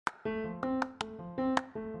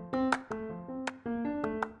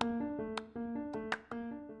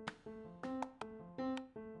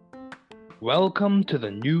Welcome to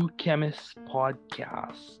the new Chemist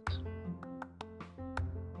podcast.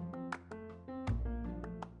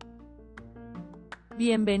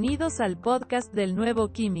 Bienvenidos al podcast del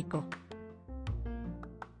nuevo químico.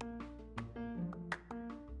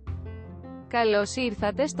 Καλώς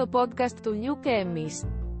ήρθατε στο podcast του New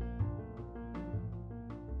Chemist.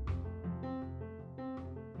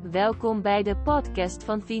 Welkom bij de podcast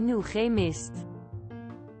van The New Chemist.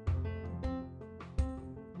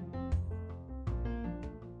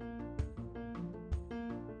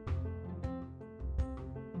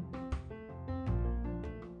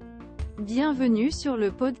 Bienvenue sur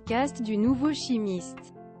le podcast du nouveau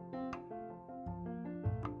chimiste.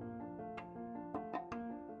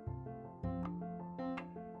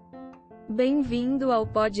 Bem-vindo ao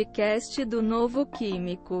podcast do novo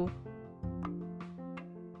químico.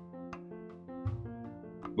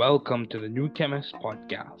 Welcome to the new Chemist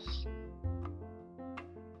podcast.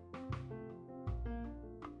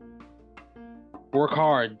 Work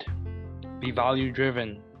hard. Be value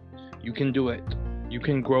driven. You can do it. You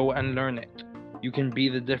can grow and learn it. You can be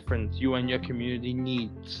the difference you and your community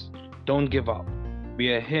needs. Don't give up. We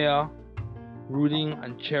are here, rooting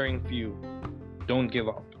and cheering for you. Don't give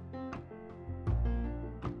up.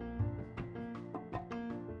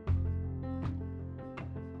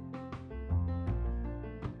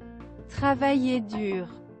 Travaillez dur.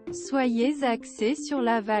 Soyez axés sur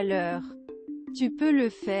la valeur. Tu peux le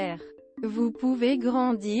faire. Vous pouvez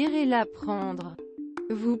grandir et l'apprendre.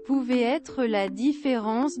 Vous pouvez être la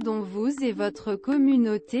différence dont vous et votre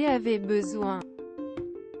communauté avez besoin.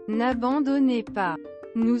 N'abandonnez pas.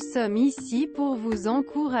 Nous sommes ici pour vous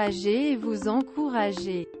encourager et vous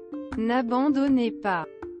encourager. N'abandonnez pas.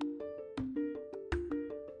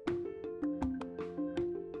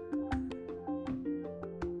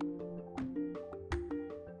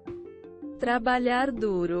 Trabalhar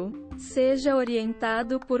duro. Seja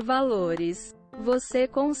orientado por valores. Você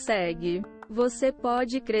consegue. Você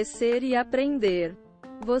pode crescer e aprender.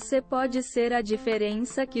 Você pode ser a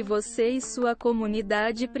diferença que você e sua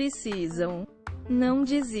comunidade precisam. Não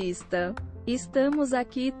desista. Estamos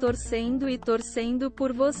aqui torcendo e torcendo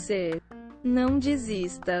por você. Não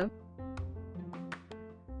desista.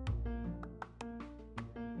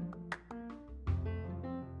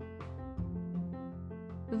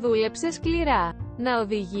 Δούλεψε σκληρά. Να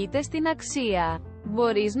οδηγείτε στην αξία.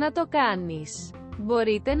 Μπορείς να το κάνεις.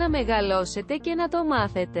 Μπορείτε να μεγαλώσετε και να το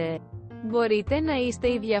μάθετε. Μπορείτε να είστε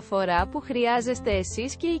η διαφορά που χρειάζεστε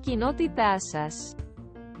εσείς και η κοινότητά σας.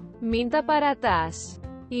 Μην τα παρατάς.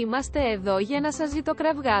 Είμαστε εδώ για να σας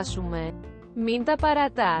ζητοκραυγάσουμε. Μην τα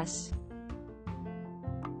παρατάς.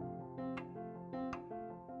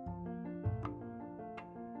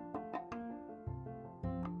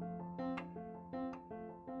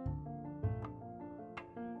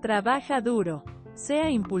 Trabaja duro. Sea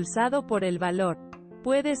impulsado por el valor.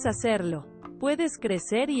 Puedes hacerlo. Puedes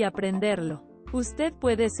crecer y aprenderlo. Usted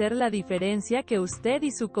puede ser la diferencia que usted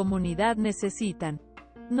y su comunidad necesitan.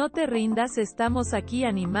 No te rindas, estamos aquí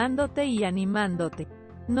animándote y animándote.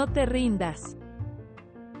 No te rindas.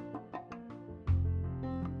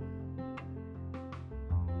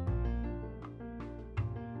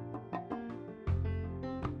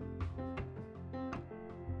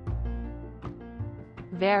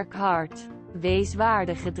 Werk hard. Wees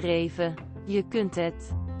waardegedreven. Je kunt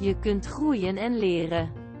het. Je kunt groeien en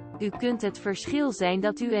leren. U kunt het verschil zijn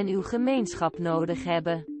dat u en uw gemeenschap nodig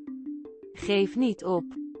hebben. Geef niet op.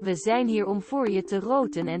 We zijn hier om voor je te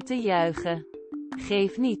roten en te juichen.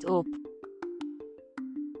 Geef niet op.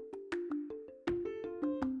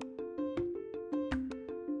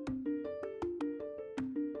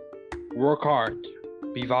 Work hard.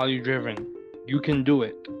 Be value driven. You can do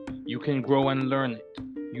it. You can grow and learn it.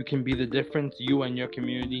 You can be the difference you and your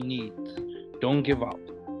community needs. Don't give up.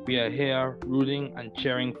 We are here rooting and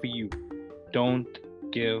cheering for you. Don't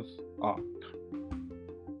give up.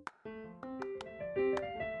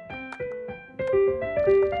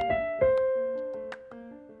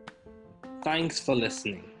 Thanks for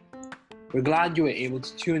listening. We're glad you were able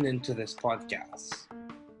to tune into this podcast.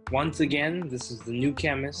 Once again, this is The New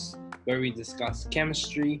Chemist, where we discuss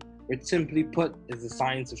chemistry, which simply put is the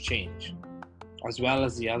science of change, as well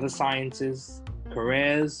as the other sciences,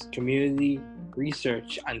 careers, community,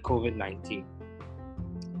 research, and COVID-19.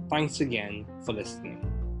 Thanks again for listening.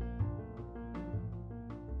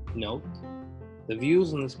 Note, the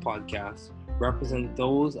views on this podcast represent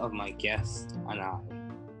those of my guest and I.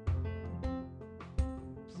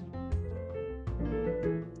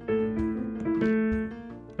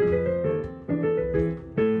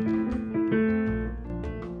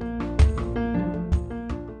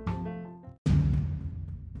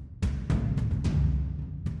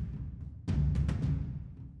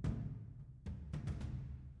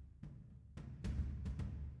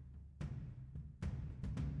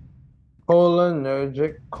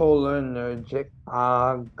 cholinergic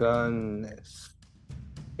agonist.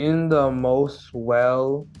 In the most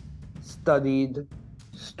well-studied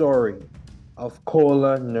story of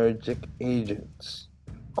cholinergic agents,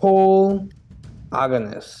 chol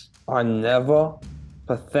agonists are never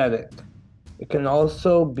pathetic. It can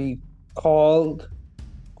also be called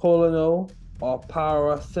cholino or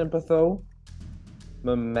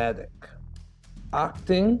parasympathomimetic,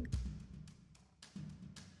 acting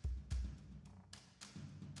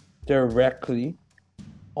directly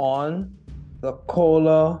on the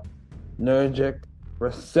cholinergic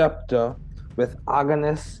receptor with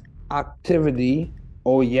agonist activity.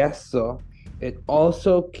 Oh yes, sir. It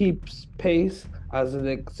also keeps pace as it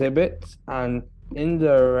exhibits an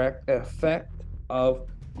indirect effect of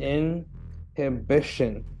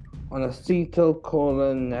inhibition on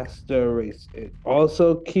acetylcholinesterase. It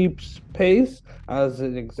also keeps pace as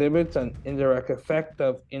it exhibits an indirect effect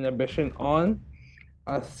of inhibition on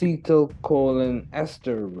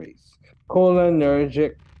acetylcholinesterase.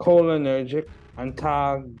 Cholinergic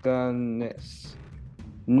antagonists.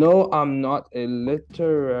 No, I'm not a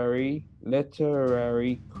literary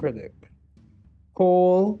critic.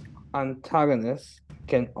 Chol antagonists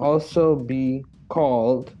can also be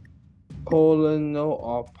called cholino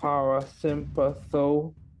or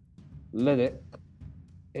parasympatholytic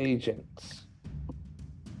agents.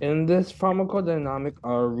 In this pharmacodynamic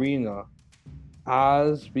arena,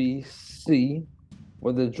 as we see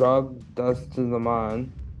what the drug does to the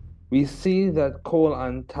man, we see that chol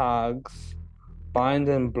antags bind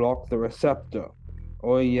and block the receptor.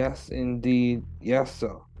 Oh yes, indeed, yes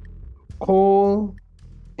sir. Chol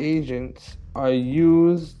agents are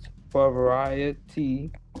used for a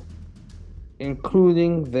variety,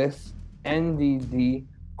 including this NDD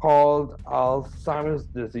called Alzheimer's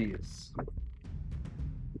disease.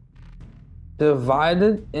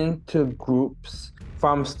 Divided into groups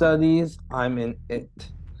from studies, I'm in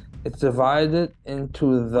it. It's divided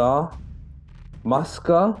into the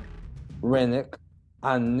muscarinic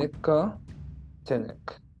and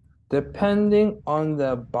nicotinic. Depending on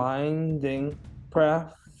the binding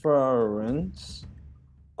preference,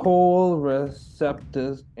 chol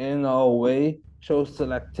receptors in a way show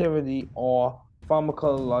selectivity or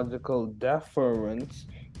pharmacological deference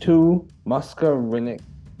to muscarine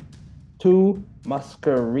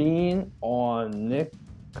or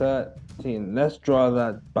nicotine. Let's draw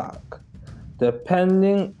that back.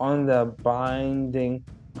 Depending on the binding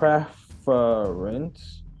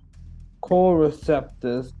preference, chol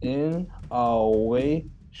receptors in a way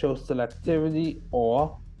show selectivity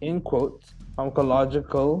or, in quotes,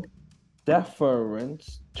 pharmacological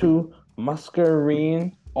deference to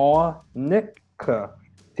muscarine or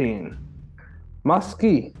nicotine.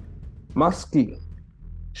 Musky,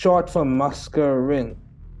 short for muscarine,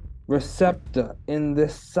 receptor in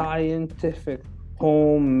this scientific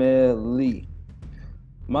homily.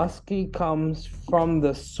 Musky comes from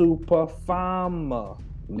the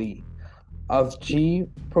superfamily of G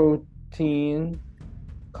protein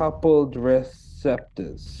coupled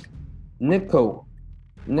receptors. Nicotinic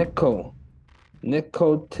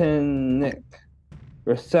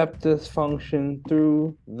receptors function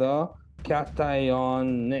through the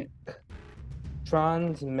cationic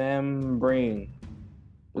transmembrane,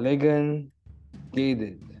 ligand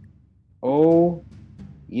gated. Oh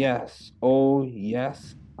yes,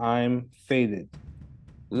 I'm faded.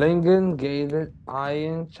 Ligand gated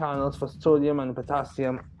ion channels for sodium and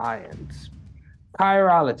potassium ions.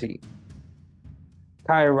 Chirality,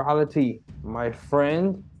 my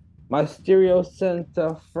friend, my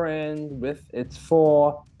stereocenter friend with its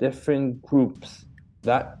 4 different groups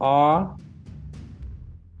that are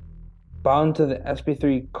bound to the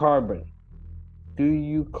sp3 carbon. Do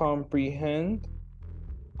you comprehend?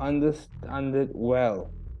 Understand it well.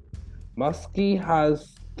 Musky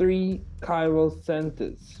has 3 chiral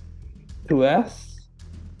centers, 2s,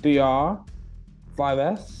 3r,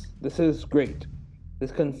 5s. This is great.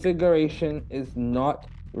 This configuration is not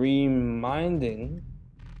reminding.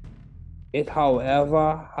 It,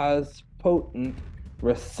 however, has potent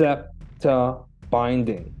receptor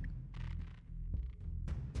binding.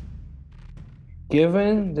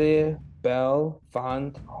 Given the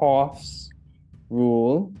Bell-Van Hof's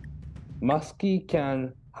rule, Musky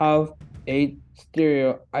can have 8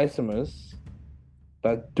 stereoisomers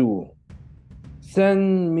that dual.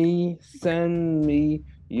 Send me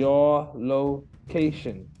your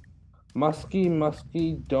location. Musky,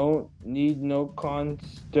 don't need no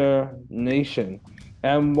consternation.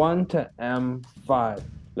 M1 to M5.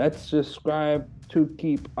 Let's describe to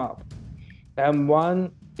keep up.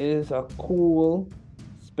 M1 is a cool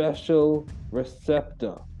special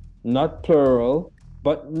receptor. not plural,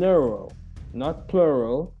 but neural, not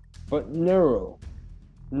plural, but neural.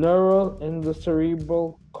 Neural in the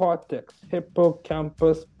cerebral cortex,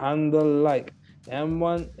 hippocampus, and the like.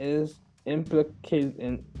 M1 is implicated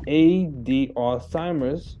in AD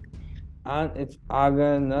Alzheimer's, and its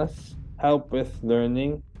agonists help with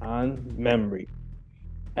learning and memory.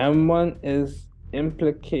 M1 is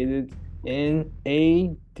implicated in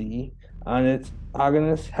AD, and its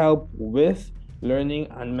agonists help with learning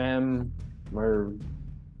and memory.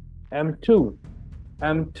 M2,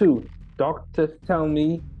 doctors tell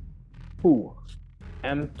me who.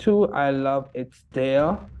 M2, I love, it's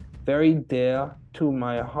dear, very dear to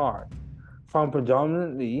my heart, from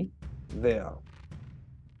predominantly there.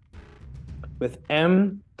 With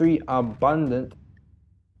M3, abundant,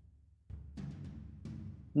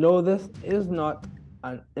 no, this is not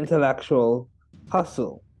an intellectual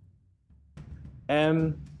hustle.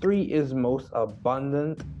 M3 is most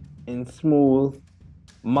abundant in smooth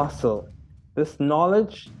muscle. This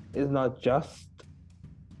knowledge is not just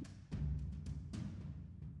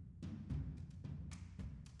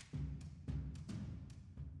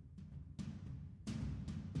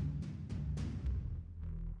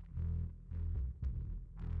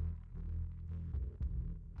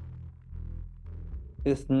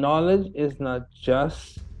This knowledge is not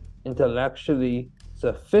just intellectually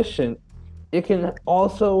sufficient, it can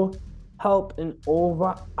also help in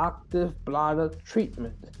overactive bladder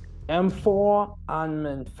treatment. M4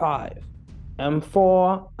 and M5.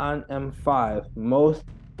 M4 and M5 most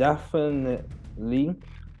definitely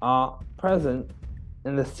are present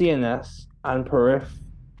in the CNS and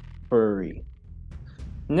periphery.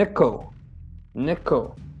 Nicotinic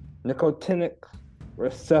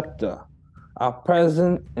receptor are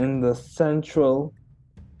present in the central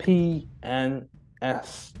PNS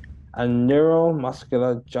and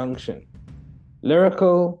neuromuscular junction.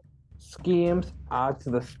 Lyrical schemes add to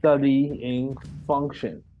the studying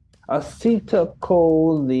function.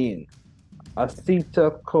 Acetylcholine.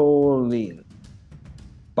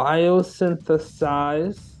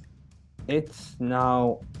 Biosynthesize, it's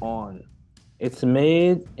now on. It's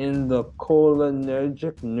made in the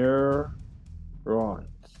cholinergic neurons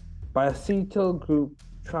by acetyl group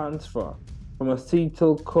transfer from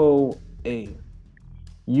acetyl-CoA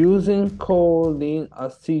using choline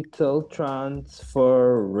acetyl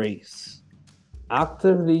transferase,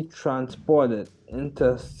 actively transported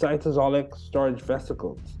into cytosolic storage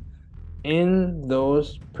vesicles in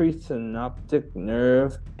those presynaptic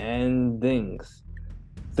nerve endings.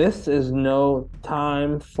 This is no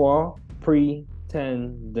time for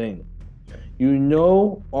pretending. You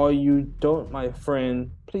know or you don't, my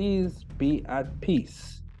friend, please be at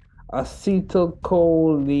peace.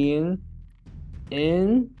 Acetylcholine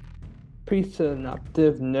in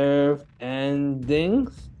presynaptic nerve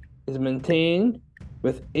endings is maintained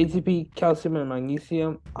with ATP, calcium, and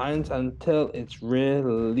magnesium ions until its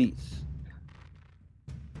release.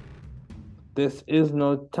 This is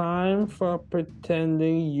no time for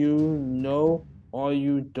pretending you know or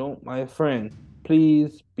you don't, my friend.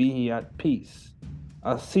 Please be at peace.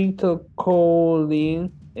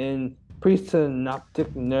 Acetylcholine in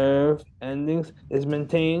presynaptic nerve endings is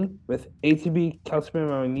maintained with ATP, calcium,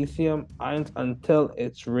 and magnesium ions until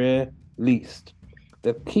it's released.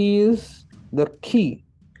 The key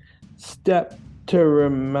step to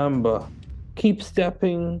remember. Keep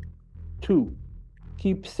stepping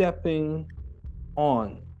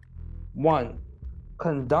on. 1.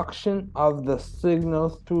 Conduction of the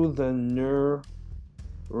signals through the neuron.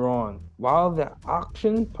 While the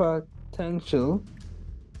action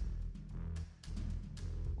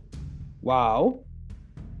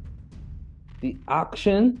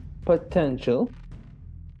potential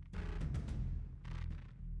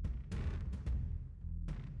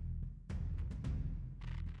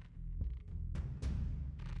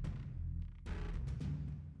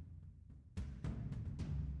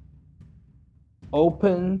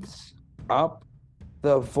opens up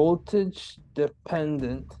the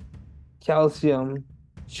voltage-dependent calcium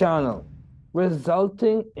channel,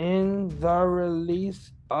 resulting in the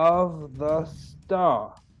release of the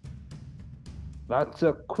star. That's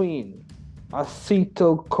a queen.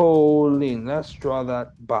 Acetylcholine. Let's draw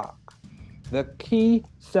that back. The key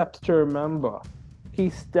steps to remember. Key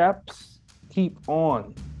steps, keep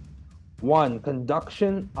on. 1.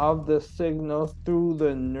 Conduction of the signal through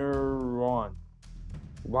the neuron.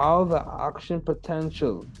 While the action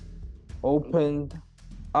potential opened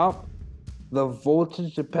up the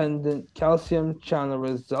voltage-dependent calcium channel,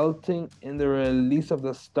 resulting in the release of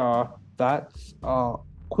the star. That's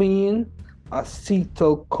queen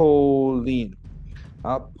acetylcholine.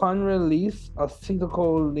 Upon release,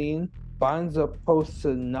 acetylcholine binds the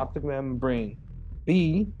postsynaptic membrane.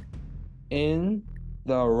 B, in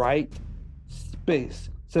the right space,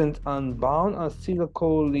 since unbound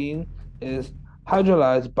acetylcholine is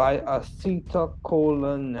hydrolyzed by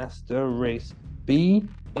acetylcholinesterase. B,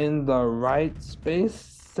 in the right space,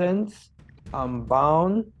 since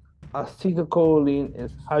unbound acetylcholine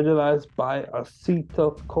is hydrolyzed by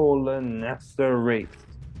acetylcholinesterase.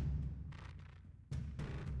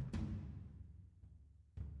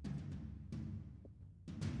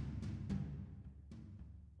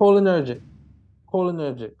 Cholinergic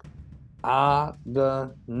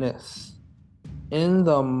agonist. In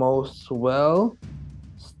the most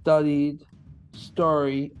well-studied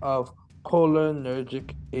story of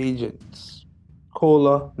cholinergic agents.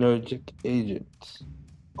 Cholinergic agents.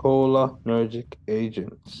 Cholinergic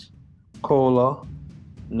agents.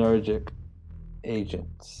 Cholinergic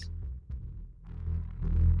agents.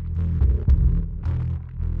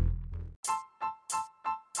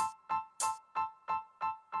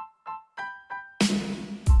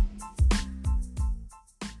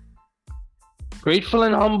 Grateful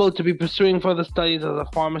and humbled to be pursuing further studies as a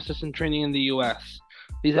pharmacist in training in the US.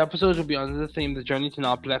 These episodes will be under the theme The Journey to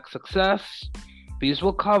Narcolepsy Success. These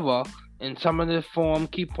will cover, in summative form,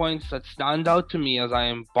 key points that stand out to me as I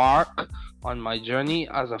embark on my journey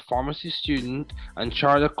as a pharmacy student and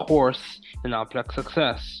chart a course in Narcolepsy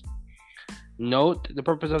Success. Note the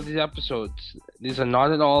purpose of these episodes. These are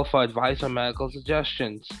not at all for advice or medical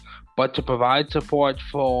suggestions, but to provide support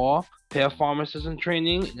for pair pharmacists in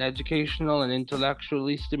training in educational and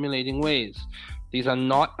intellectually stimulating ways. These are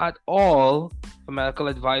not at all for medical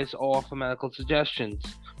advice or for medical suggestions.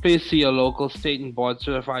 Please see your local state and board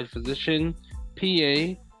certified physician,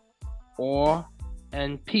 PA, or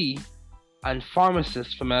NP, and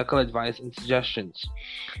pharmacist for medical advice and suggestions.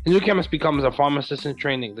 The new chemist becomes a pharmacist in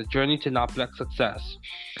training, the journey to NAPLEX success.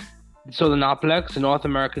 So the NAPLEX, the North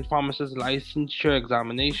American Pharmacist Licensure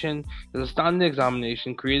Examination, is a standard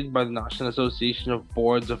examination created by the National Association of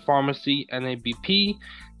Boards of Pharmacy, NABP,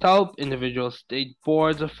 to help individual state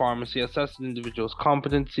boards of pharmacy assess an individual's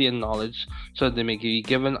competency and knowledge so that they may be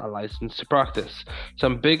given a license to practice.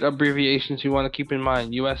 Some big abbreviations you want to keep in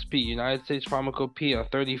mind: USP, United States Pharmacopoeia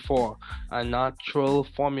 34, and Natural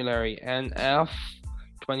Formulary NF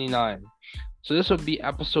 29. So this will be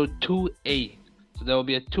episode 2A. So there will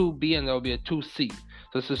be a 2B and there will be a 2C. So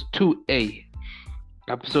this is 2A.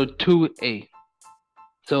 Episode 2A.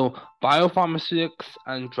 So biopharmaceutics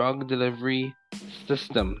and drug delivery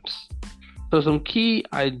systems. So some key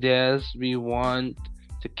ideas we want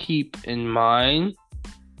to keep in mind.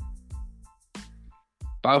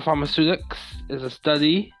 Biopharmaceutics is a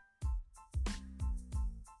study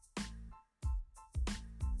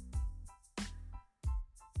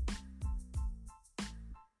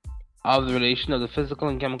of the relation of the physical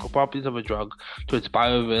and chemical properties of a drug to its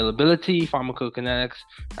bioavailability, pharmacokinetics,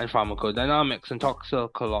 and pharmacodynamics and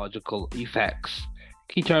toxicological effects.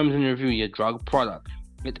 Key terms in review: your drug product.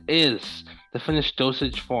 It is the finished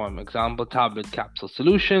dosage form, example tablet capsule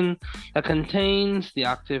solution, that contains the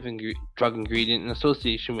active drug ingredient in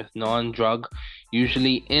association with non-drug,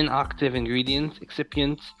 usually inactive ingredients,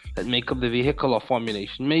 excipients that make up the vehicle or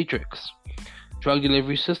formulation matrix. Drug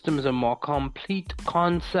delivery system is a more complete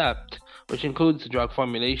concept, which includes the drug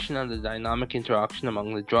formulation and the dynamic interaction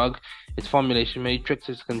among the drug, its formulation matrix,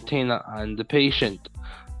 its container, and the patient.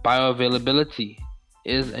 Bioavailability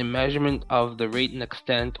is a measurement of the rate and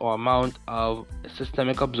extent or amount of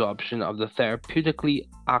systemic absorption of the therapeutically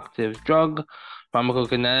active drug.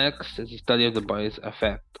 Pharmacokinetics is a study of the body's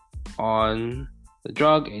effect on the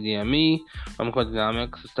drug, ADME.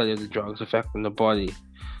 Pharmacodynamics is a study of the drug's effect on the body.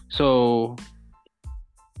 So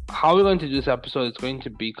how we're going to do this episode is going to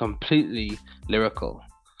be completely lyrical.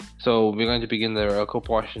 So we're going to begin the lyrical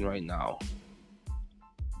portion right now.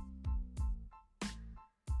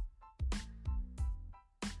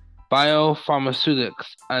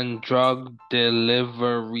 Biopharmaceutics and drug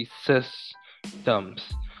delivery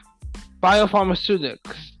systems.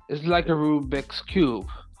 Biopharmaceutics is like a Rubik's Cube,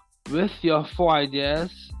 with your 4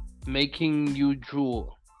 ideas making you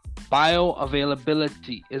drool.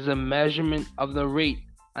 Bioavailability is a measurement of the rate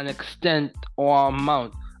and extent or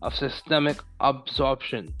amount of systemic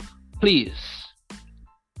absorption. Please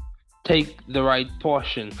take the right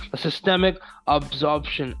portion. The systemic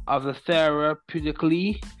absorption of the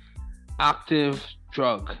therapeutically active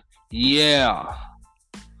drug. Yeah.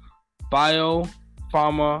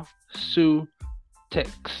 Biopharmaceutics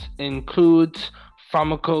includes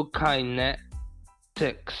pharmacokinetics.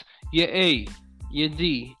 Your A, your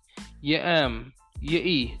D, your M, your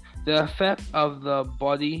E. The effect of the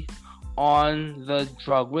body on the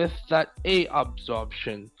drug with that A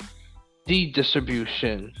absorption, D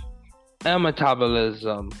distribution, M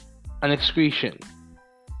metabolism, and excretion.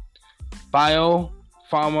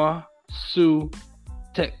 Biopharmaceutics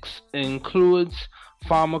includes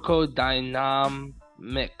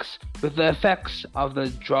pharmacodynamics with the effects of the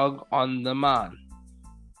drug on the man.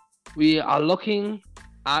 We are looking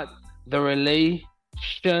at the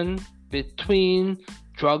relation between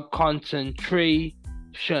drug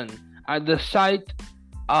concentration at the site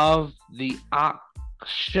of the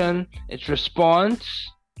action, its response,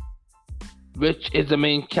 which is the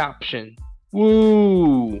main caption.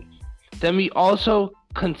 Woo! Then we also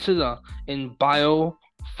consider in biopharmaceutics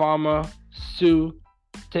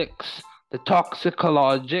the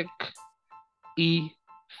toxicologic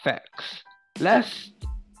effects. Lest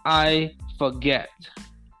I forget,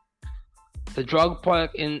 the drug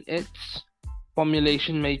product in its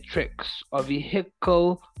formulation matrix or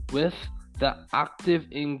vehicle with the active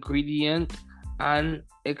ingredient and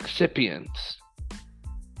excipients.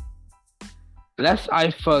 Lest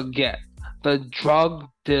I forget, the drug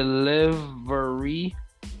delivery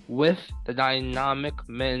with the dynamic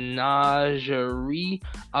menagerie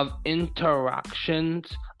of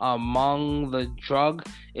interactions among the drug,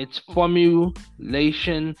 its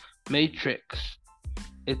formulation matrix,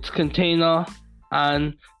 its container,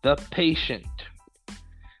 and the patient.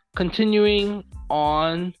 Continuing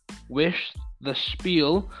on with the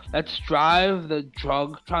spiel, let's drive the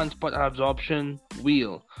drug transport and absorption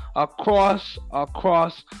wheel. Across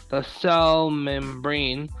the cell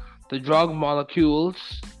membrane, the drug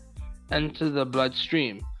molecules enter the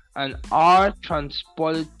bloodstream and are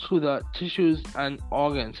transported to the tissues and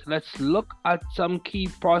organs. Let's look at some key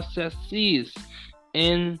processes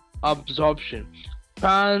in absorption.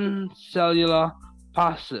 Transcellular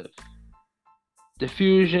passive,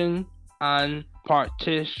 diffusion and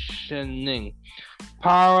partitioning,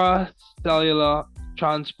 paracellular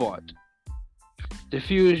transport,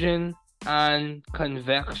 diffusion and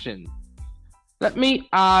convection. Let me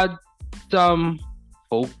add some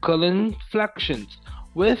focal inflections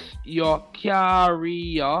with your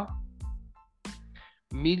carrier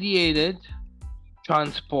mediated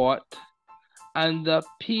transport and the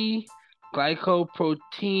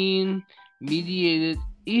P-glycoprotein mediated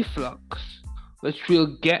efflux, which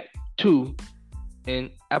we'll get to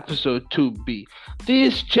in episode 2b.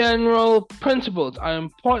 These general principles are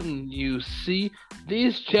important, you see.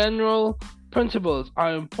 These general principles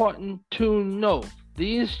are important to know.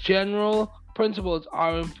 These general principles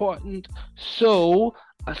are important so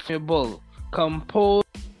assimilable. Compose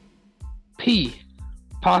P,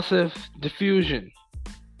 passive diffusion.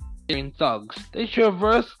 In thugs, they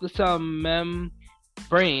traverse the cell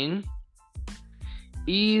membrane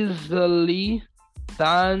easily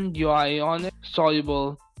than your ionic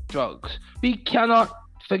soluble drugs. We cannot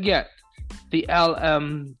forget the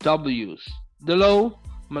LMWs, the low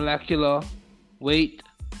molecular weight,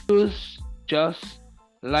 just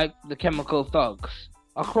like the chemical thugs,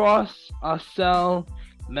 across a cell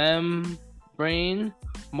membrane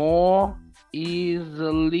more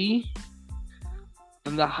easily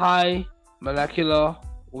than the high molecular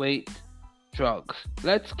weight drugs.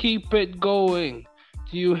 Let's keep it going.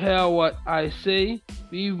 Do you hear what I say?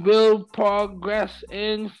 We will progress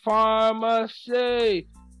in pharmacy.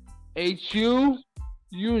 HU,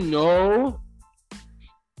 you know.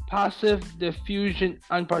 Passive diffusion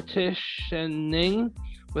and partitioning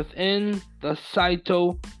within the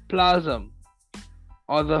cytoplasm,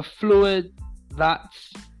 or the fluid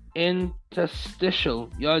that's interstitial.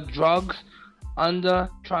 Your drugs under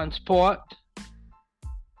transport.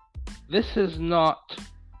 This is not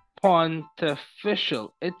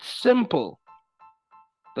pontifical, it's simple.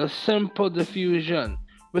 The simple diffusion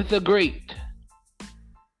with a great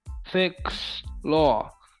fixed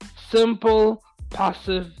law. Simple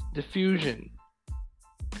passive diffusion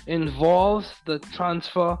involves the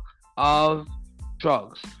transfer of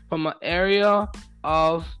drugs from an area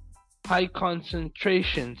of high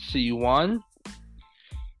concentration C1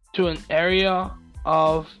 to an area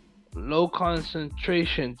of low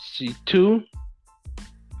concentration C2.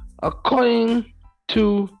 According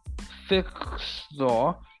to Fick's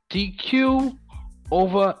law, dq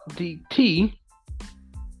over dt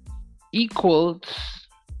equals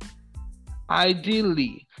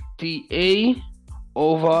ideally dA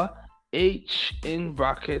over H in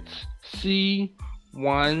brackets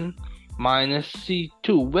C1 minus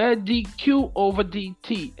C2, where dq over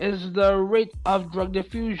dt is the rate of drug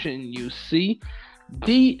diffusion, you see.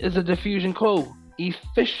 D is the diffusion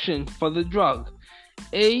coefficient for the drug.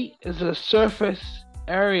 A is the surface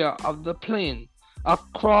area of the plane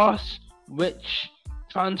across which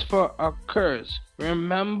transfer occurs.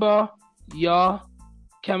 Remember your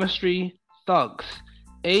chemistry thugs.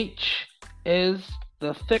 H is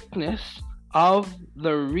the thickness of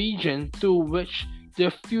the region through which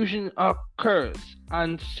diffusion occurs,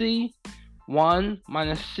 and C, 1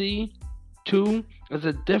 minus C, 2, is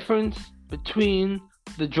the difference between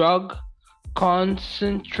the drug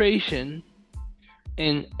concentration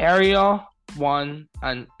in area 1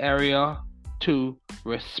 and area 2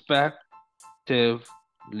 respectively.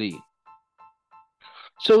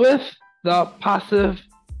 So with the passive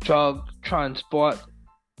drug transport,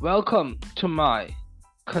 welcome to my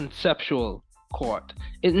conceptual court.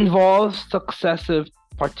 It involves successive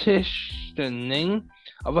partitioning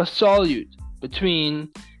of a solute between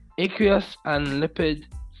aqueous and lipid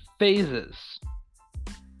phases,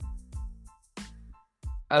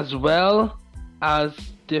 as well as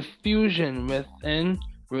diffusion within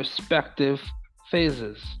respective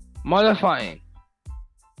phases. Modifying.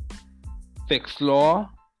 Fixed law,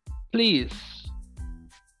 please.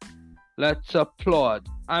 Let's applaud.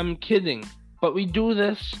 I'm kidding, but we do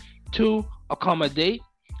this to accommodate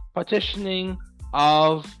partitioning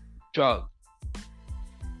of drug.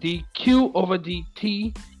 dq over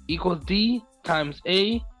dt equals d times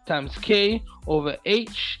a times k over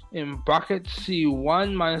h in brackets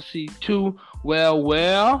C1 minus C2, where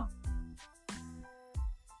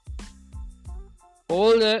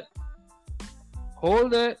hold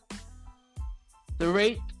it, the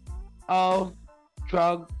rate of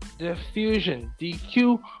drug diffusion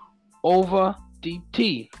dq over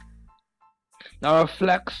dt now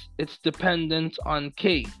reflects its dependence on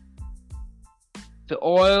K, the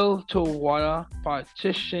oil to water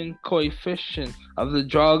partition coefficient of the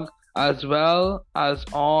drug, as well as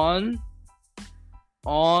on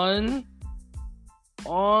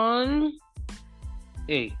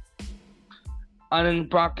A, and in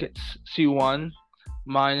brackets C1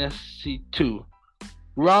 minus C2.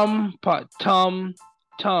 Rum pa tum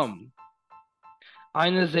tum.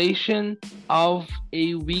 Ionization of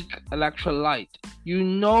a weak electrolyte. You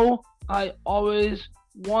know, I always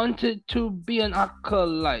wanted to be an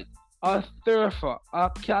acolyte, a thurifer, a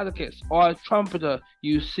catechist, or a trumpeter,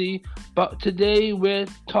 you see, but today we're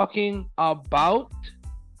talking about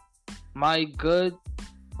my good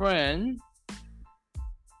friend,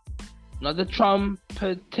 not the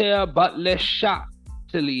trumpeter, but le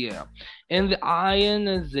chatelier, in the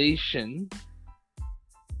ionization.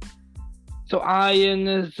 So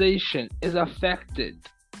ionization is affected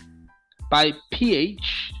by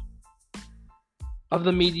pH of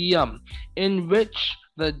the medium in which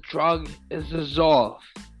the drug is dissolved,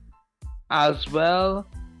 as well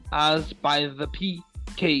as by the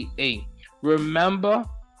pKa. Remember,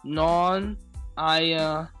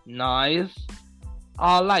 non-ionized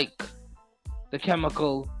are like the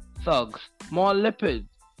chemical thugs, more lipid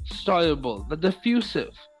soluble, the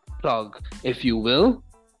diffusive plug, if you will.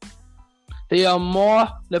 They are more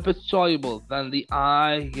lipid soluble than the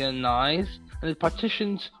ionized, and it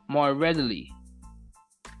partitions more readily.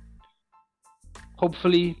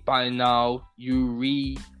 Hopefully by now you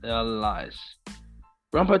realize.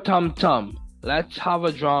 Rumpa tum tum, let's have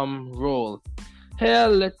a drum roll. Here,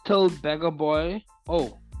 little beggar boy.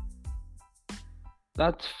 Oh,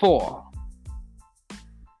 that's 4.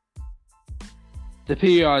 The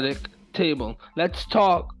periodic table. Let's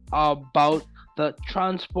talk about the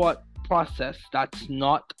transport process that's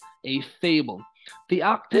not a fable. The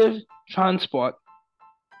active transport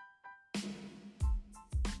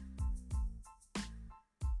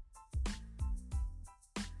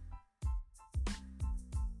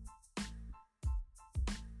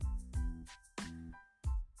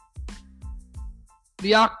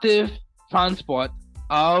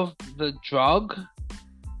of the drug,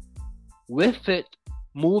 with it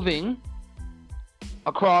moving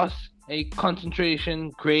across a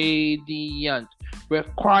concentration gradient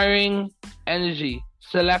requiring energy,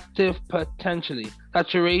 selective potentially,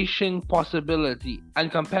 saturation possibility,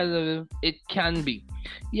 and competitive it can be.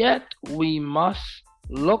 Yet we must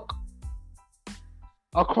look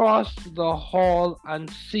across the hall and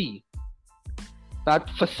see that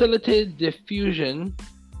facilitated diffusion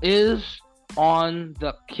is on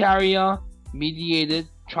the carrier-mediated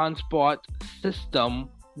transport system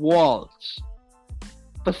walls.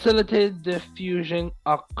 Facilitated diffusion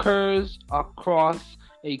occurs across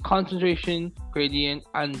a concentration gradient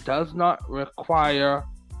and does not require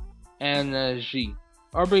energy.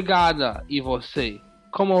 Obrigada, e você?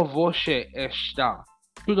 Como você está?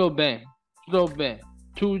 Tudo bem? Tudo bem?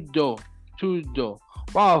 Tudo.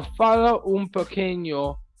 Wow, fala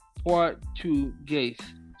pequeño português.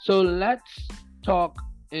 So let's talk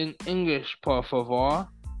in English, por favor.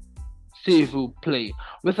 s'il vous plaît,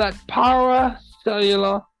 with that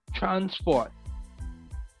paracellular transport,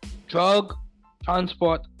 drug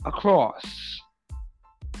transport across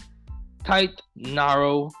tight,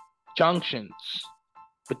 narrow junctions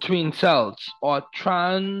between cells or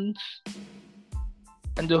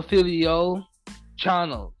trans-endothelial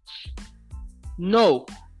channels. No,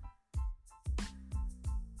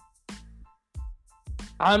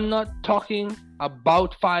 I'm not talking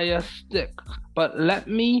about fire stick, but let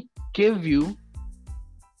me give you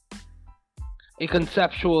a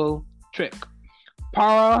conceptual trick.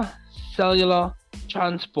 Paracellular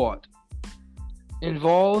transport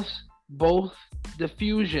involves both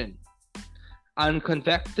diffusion and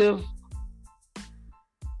convective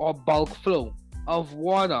or bulk flow of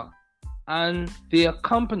water and the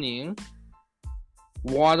accompanying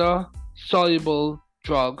water-soluble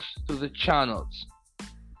drugs through the channels.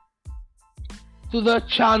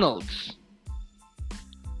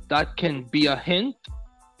 That can be a hint.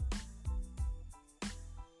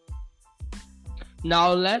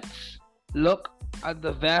 Now let's look at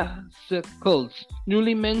the vesicles.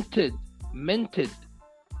 Newly minted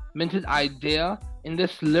idea in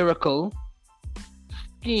this lyrical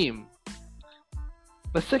scheme.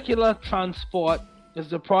 Vesicular transport is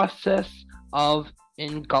the process of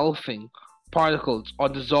engulfing particles or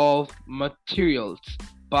dissolved materials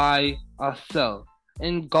by a cell.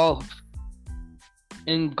 Engulfment.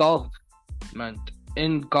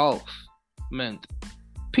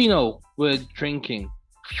 Pinot, we're drinking.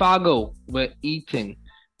 Phago, we're eating.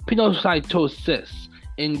 Pinocytosis,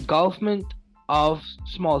 engulfment of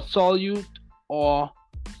small solute or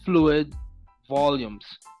fluid volumes.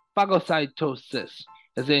 Phagocytosis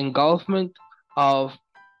is the engulfment of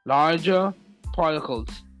larger particles,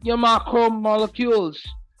 your macromolecules,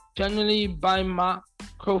 generally by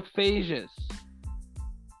macrophages.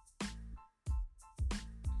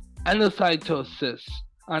 Endocytosis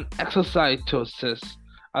and exocytosis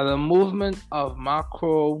are the movement of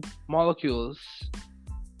macromolecules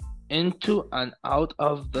into and out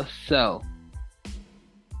of the cell.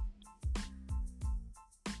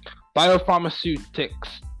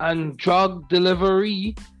 Biopharmaceutics and drug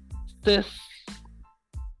delivery systems.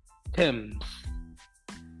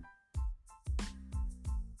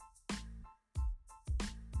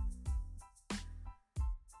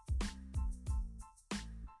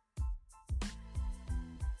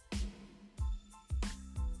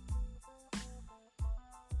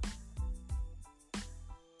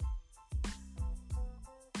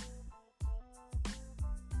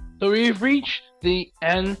 So we've reached the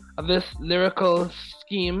end of this lyrical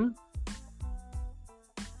scheme.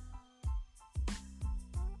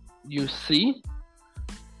 You see,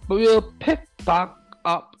 but we'll pick back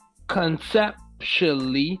up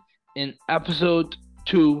conceptually in episode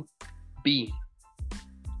 2B.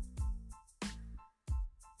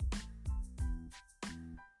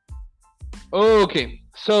 Okay,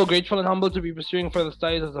 so grateful and humbled to be pursuing further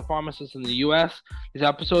studies as a pharmacist in the US. These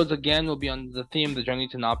episodes again will be under the theme The Journey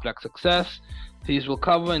to NAPLEX Success. These will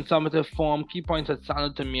cover in summative form key points that stand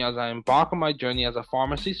out to me as I embark on my journey as a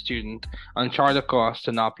pharmacy student and chart a course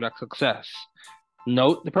to NAPLEX Success.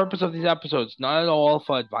 Note, the purpose of these episodes not at all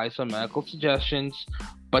for advice or medical suggestions,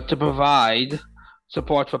 but to provide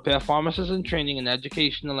support for pair pharmacists in training in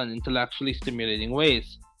educational and intellectually stimulating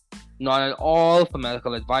ways. Not at all for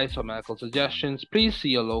medical advice or medical suggestions. Please see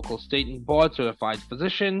your local state and board certified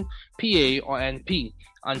physician, PA or NP,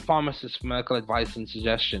 and pharmacist for medical advice and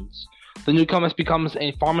suggestions. The newcomer becomes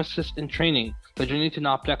a pharmacist in training, the journey to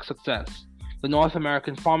NAPLEX Success. The North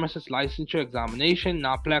American Pharmacist Licensure Examination,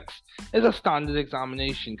 NAPLEX, is a standard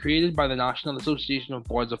examination created by the National Association of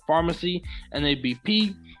Boards of Pharmacy,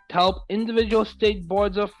 NABP, to help individual state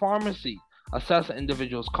boards of pharmacy assess an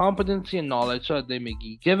individual's competency and knowledge so that they may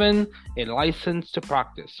be given a license to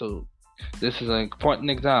practice. So this is an important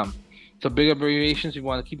exam. So big abbreviations we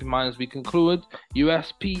want to keep in mind as we conclude.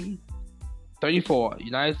 USP 34,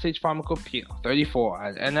 United States Pharmacopoeia 34,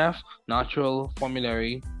 and NF Natural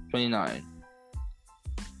Formulary 29.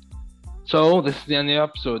 So this is the end of the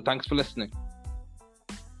episode. Thanks for listening.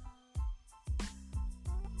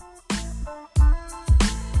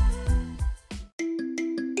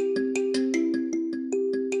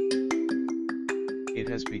 It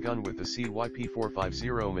has begun with the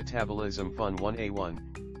CYP450 Metabolism Fun 1A1.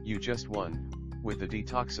 You just won. With the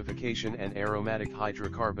detoxification and aromatic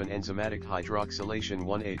hydrocarbon enzymatic hydroxylation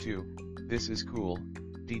 1A2. This is cool.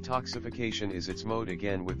 Detoxification is its mode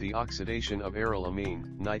again with the oxidation of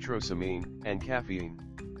arylamine, nitrosamine, and caffeine.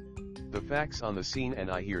 The facts on the scene, and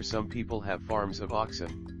I hear some people have farms of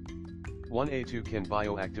oxen. 1A2 can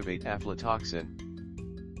bioactivate aflatoxin.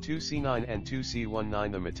 2C9 and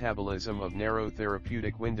 2C19 the metabolism of narrow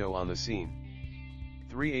therapeutic window on the scene.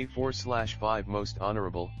 3A4/5 most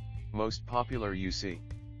honorable, most popular UC.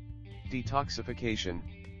 Detoxification,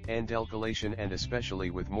 andalkylation and especially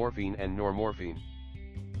with morphine and normorphine.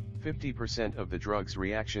 50% of the drug's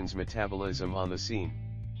reactions metabolism on the scene.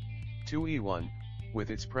 2E1, with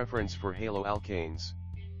its preference for haloalkanes.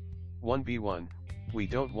 1B1, we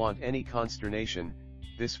don't want any consternation,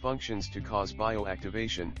 this functions to cause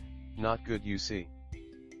bioactivation, not good UC.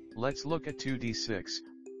 Let's look at 2D6,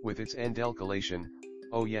 with its andalkylation,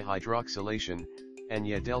 hydroxylation, and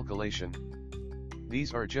dalkylation.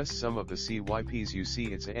 These are just some of the CYPs you see.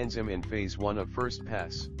 It's an enzyme in phase 1 of first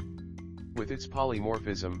pass. With its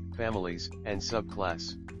polymorphism, families, and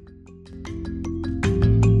subclass.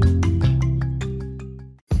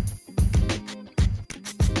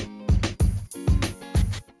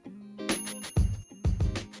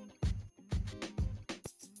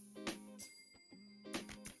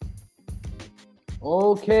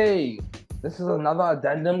 Okay, this is another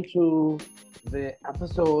addendum to the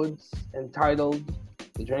episodes entitled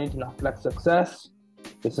The Journey to Narcolepsy Success.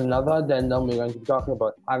 This is another addendum. We're going to be talking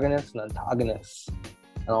about agonists and antagonists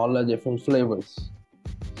and all the different flavors.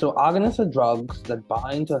 So agonists are drugs that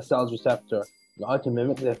bind to a cell's receptor in order to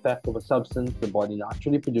mimic the effect of a substance the body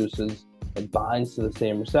naturally produces that binds to the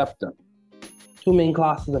same receptor. Two main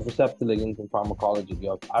classes of receptor ligands in pharmacology.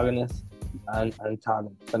 You have agonists and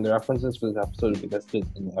antagonists, and the references for this episode will be listed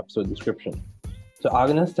in the episode description. So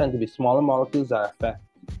agonists tend to be smaller molecules that affect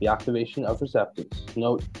the activation of receptors.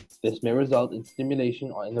 Note, this may result in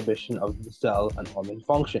stimulation or inhibition of the cell and organ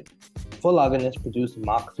function. Full agonists produce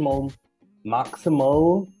maximal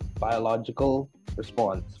biological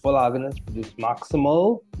response. Full agonists produce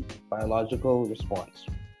maximal biological response.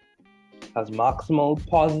 Has maximal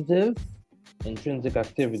positive intrinsic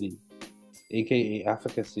activity, aka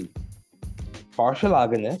efficacy. Partial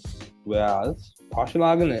agonists, whereas partial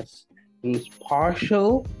agonists produce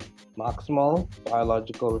partial maximal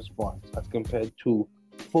biological response as compared to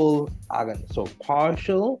full agonists. So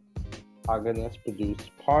partial agonists produce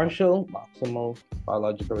partial maximal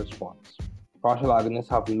biological response. Partial agonists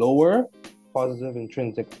have lower positive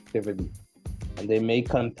intrinsic activity, and they may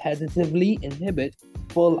competitively inhibit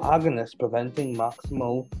full agonists, preventing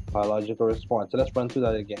maximal biological response. So let's run through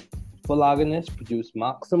that again. Full agonists produce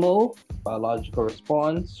maximal biological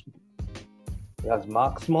response. It has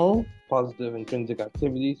maximal positive intrinsic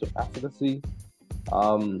activity, so efficacy.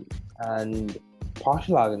 And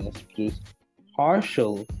partial agonists produce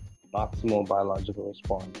partial maximal biological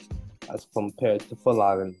response as compared to full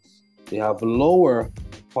agonists. They have lower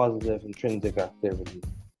positive intrinsic activity,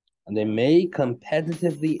 and they may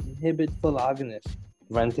competitively inhibit full agonists,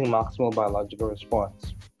 preventing maximal biological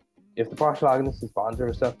response. If the partial agonist is bound to a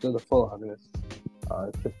receptor, the full agonist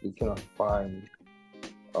typically cannot bind.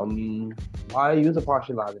 Why use a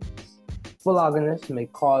partial agonist? Full agonists may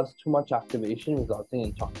cause too much activation, resulting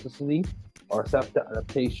in toxicity or receptor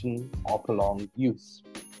adaptation or prolonged use,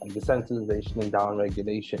 like desensitization and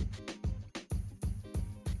downregulation.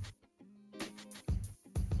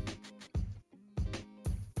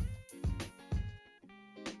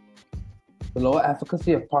 The lower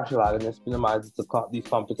efficacy of partial agonists minimizes these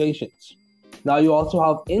complications. Now you also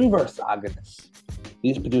have inverse agonists.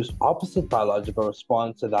 These produce opposite biological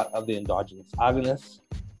response to that of the endogenous agonist.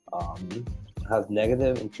 Has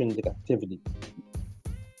negative intrinsic activity.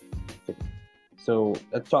 Okay. So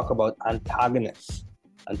let's talk about antagonists.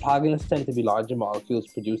 Antagonists tend to be larger molecules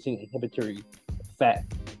producing inhibitory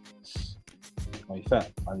effects.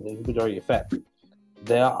 An inhibitory effect.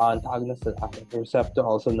 There are antagonists that act at the receptor,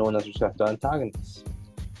 also known as receptor antagonists.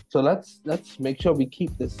 So let's make sure we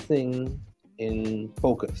keep this thing in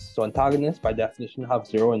focus. So antagonists, by definition, have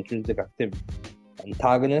zero intrinsic activity.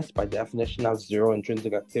 Antagonists, by definition, have zero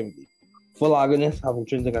intrinsic activity. Full agonists have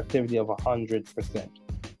intrinsic activity of 100%.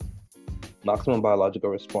 Maximum biological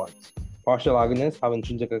response. Partial agonists have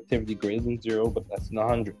intrinsic activity greater than 0 but less than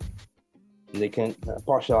 100. And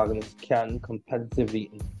partial agonists can competitively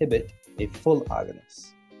inhibit a full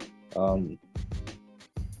agonist.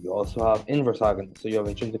 You also have inverse agonists, so you have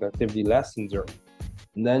intrinsic activity less than 0.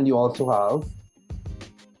 And then you also have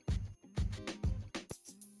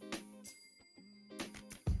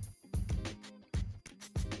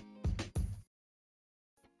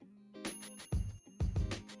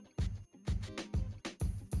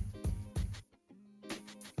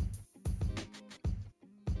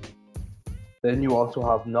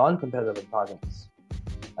non-competitive antagonists,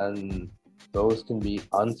 and those can be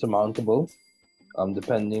unsurmountable,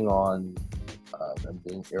 depending on them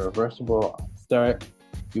being irreversible, steric.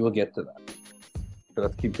 You will get to that. So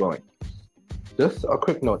let's keep going. Just a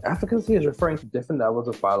quick note, efficacy is referring to different levels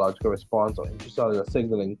of biological response or intracellular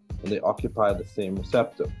signaling when they occupy the same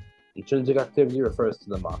receptor. Intrinsic activity refers to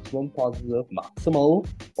the maximal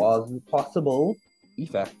possible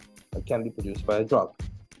effect that can be produced by a drug.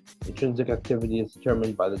 Intrinsic activity is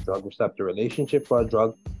determined by the drug-receptor relationship for a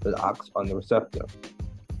drug that acts on the receptor.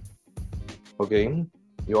 Okay,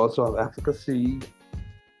 you also have efficacy.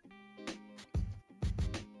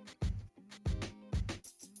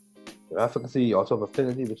 Efficacy, you also have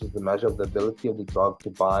affinity, which is the measure of the ability of the drug to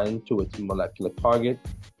bind to its molecular target.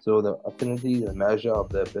 So the affinity is a measure of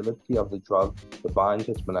the ability of the drug to bind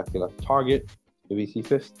to its molecular target. The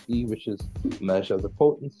P450, which is a measure of the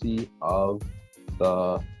potency of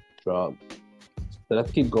the drug. So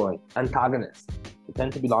let's keep going. Antagonists. They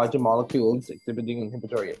tend to be larger molecules exhibiting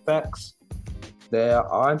inhibitory effects. There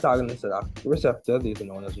are antagonists that act the receptor. These are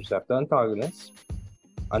known as receptor antagonists.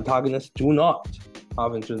 Antagonists do not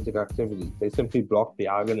have intrinsic activity. They simply block the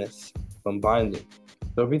agonists from binding.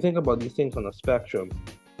 So if we think about these things on a spectrum,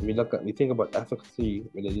 we think about efficacy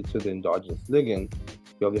related to the endogenous ligand,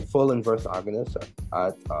 you have a full inverse agonist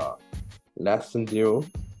at less than 0,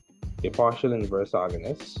 a partial inverse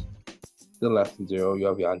agonist, still less than 0, you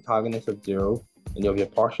have your antagonist at 0, and you have your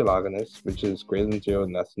partial agonist, which is greater than 0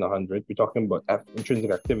 and less than 100. We're talking about intrinsic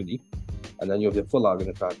activity, and then you have your full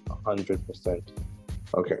agonist at 100%.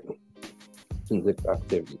 Okay. Intrinsic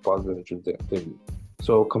activity, positive intrinsic activity.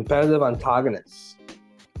 So competitive antagonists,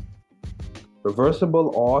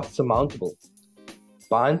 reversible or surmountable,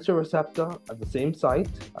 binds to a receptor at the same site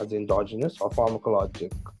as the endogenous or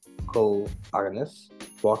pharmacological agonist,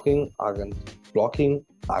 blocking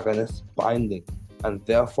agonist binding and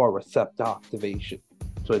therefore receptor activation.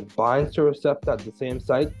 So it binds to a receptor at the same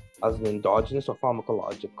site as an endogenous or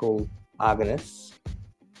pharmacological agonist,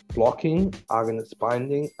 blocking agonist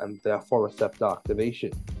binding and therefore receptor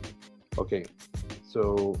activation. Okay,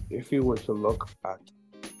 so if you were to look at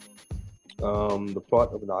the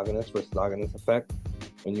plot of an agonist versus agonist effect,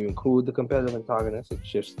 when you include the competitive antagonist, it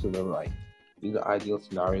shifts to the right. These are ideal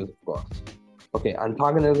scenarios, of course. Okay,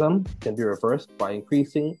 antagonism can be reversed by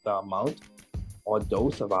increasing the amount or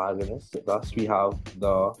dose of agonists. Thus, we have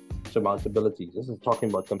the surmountability. This is talking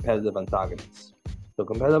about competitive antagonists. So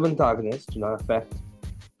competitive antagonists do not affect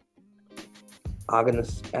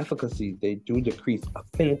agonist efficacy, they do decrease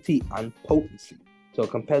affinity and potency. So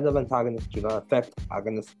competitive antagonists do not affect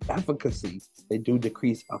agonist efficacy, they do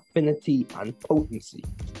decrease affinity and potency.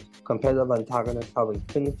 Competitive antagonists have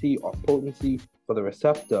affinity or potency for the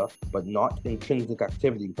receptor, but not intrinsic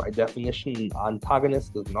activity. By definition, an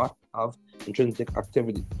antagonist does not have intrinsic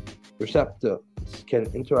activity. Receptors can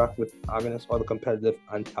interact with agonists or the competitive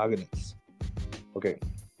antagonists. Okay.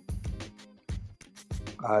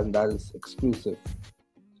 And that is exclusive.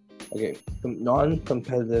 Okay,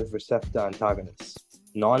 non-competitive receptor antagonists.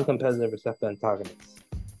 Non-competitive receptor antagonists.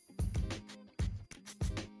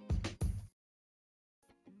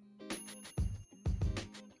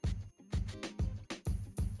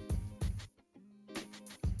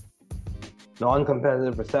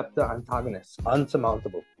 Non-competitive receptor antagonists,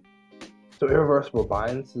 unsurmountable. So irreversible,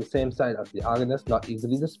 binds to the same site as the agonist, not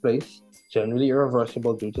easily displaced, generally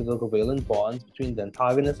irreversible due to the covalent bonds between the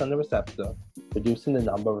antagonist and the receptor, reducing the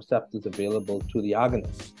number of receptors available to the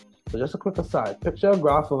agonist. So just a quick aside, picture a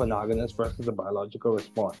graph of an agonist versus a biological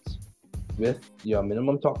response with your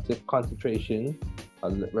minimum toxic concentration,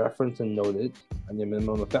 referenced and noted, and your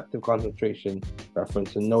minimum effective concentration,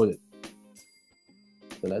 referenced and noted.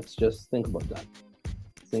 So let's just think about that.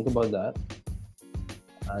 Think about that.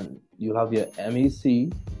 And you have your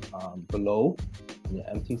MEC below and your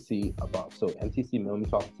MTC above. So MTC, minimum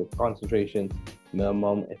toxic concentration,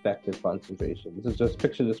 minimum effective concentration. This is just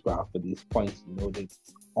picture this graph with these points noted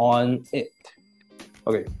on it.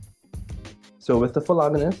 Okay. So with the full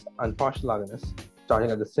agonist and partial agonist starting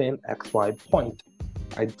at the same XY point,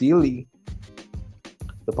 ideally,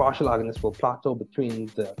 the partial agonist will plateau between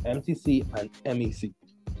the MTC and MEC.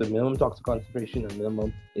 The minimum toxic concentration and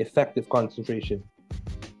minimum effective concentration,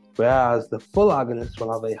 whereas the full agonist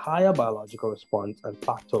will have a higher biological response and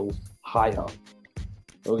plateau higher.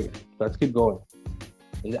 Okay, let's keep going.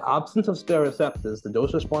 In the absence of stereoreceptors, the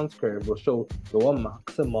dose response curve will show lower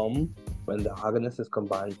maximum when the agonist is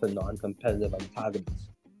combined with a non-competitive antagonist.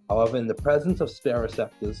 However, in the presence of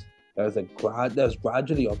stereoreceptors, there's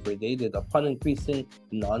gradually or gradated upon increasing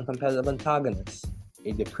non-competitive antagonists,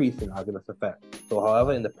 a decrease in agonist effect. So,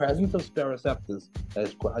 however, in the presence of stereoreceptors, there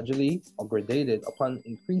is gradually or gradated upon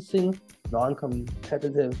increasing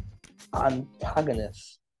non-competitive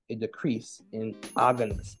antagonists, a decrease in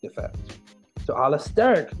agonist effect. So,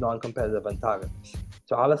 allosteric non-competitive antagonists.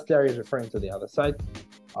 So, allostery is referring to the other side.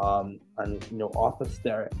 And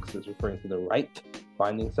orthosterics is referring to the right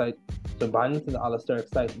binding site. So binding to the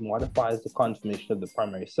allosteric site modifies the conformation of the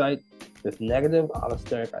primary site, with negative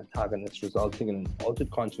allosteric antagonists resulting in an altered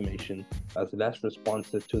conformation that's less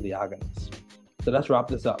responsive to the agonist. So let's wrap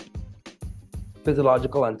this up.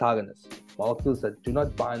 Physiological antagonists, molecules that do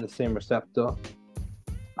not bind the same receptor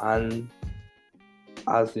and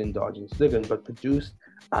as the endogenous ligand, but produce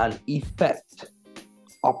an effect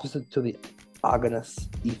opposite to the agonist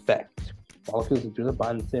effect. Molecules that do not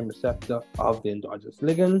bind the same receptor of the endogenous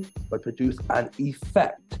ligand, but produce an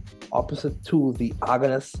effect opposite to the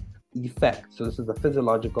agonist effect. So this is the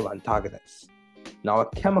physiological antagonist. Now a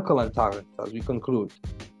chemical antagonist, as we conclude,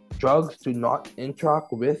 drugs do not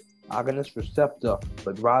interact with agonist receptor,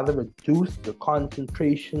 but rather reduce the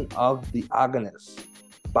concentration of the agonist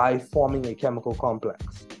by forming a chemical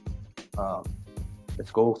complex.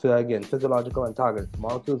 Let's go through that again. Physiological antagonists,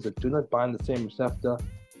 molecules that do not bind the same receptor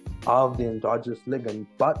of the endogenous ligand,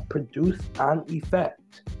 but produce an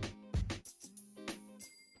effect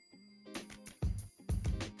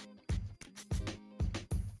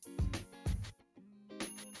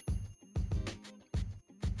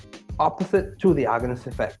opposite to the agonist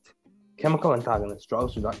effect. Chemical antagonists,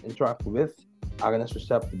 drugs do not interact with agonist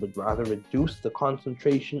receptor, but rather reduce the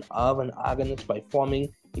concentration of an agonist by forming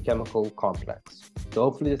a chemical complex. So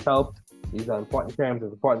hopefully this helped. These are important terms.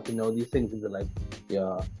 It's important to know these things. These are like, in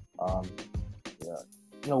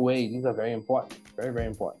a way, these are very important. Very, very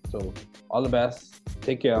important. So all the best.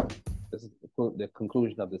 Take care. This is the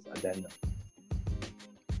conclusion of this addendum.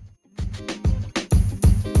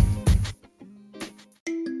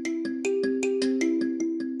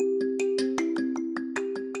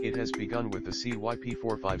 It has begun with the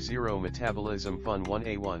CYP450 metabolism Fun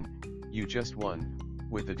 1A1, you just won,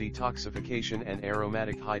 with the detoxification and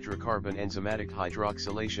aromatic hydrocarbon enzymatic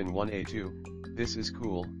hydroxylation 1A2, this is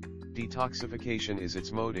cool. Detoxification is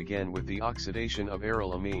its mode again with the oxidation of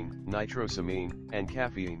arylamine, nitrosamine, and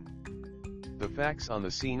caffeine. The facts on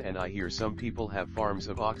the scene, and I hear some people have farms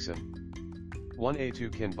of oxen.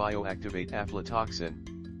 1A2 can bioactivate aflatoxin.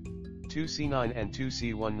 2C9 and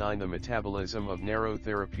 2C19 the metabolism of narrow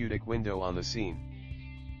therapeutic window on the scene.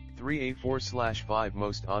 3A4/5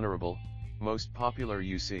 most honorable, most popular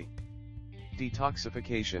UC.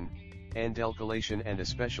 Detoxification, andalkylation and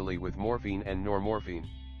especially with morphine and normorphine.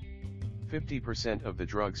 50% of the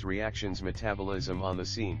drug's reactions metabolism on the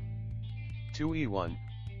scene. 2E1,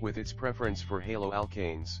 with its preference for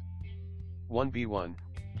haloalkanes. 1B1,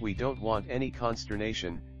 we don't want any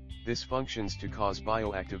consternation, this functions to cause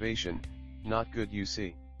bioactivation, not good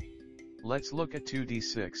UC. Let's look at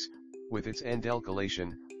 2D6, with its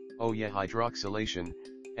andalkylation, oh yeah hydroxylation,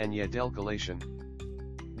 and yeah dalkylation.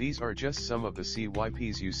 These are just some of the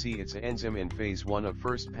CYPs you see. It's an enzyme in phase 1 of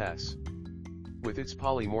first pass. With its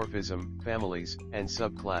polymorphism, families, and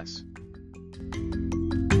subclass.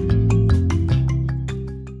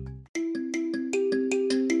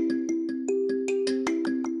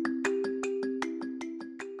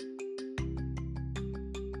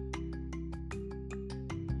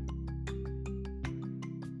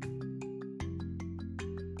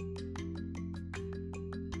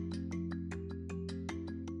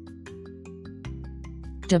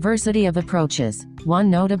 Diversity of approaches. One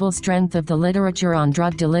notable strength of the literature on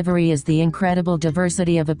drug delivery is the incredible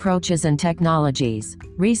diversity of approaches and technologies.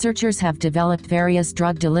 Researchers have developed various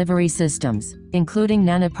drug delivery systems, including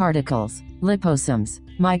nanoparticles, liposomes,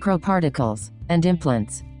 microparticles, and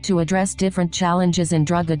implants, to address different challenges in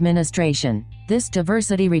drug administration. This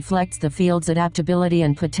diversity reflects the field's adaptability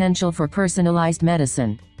and potential for personalized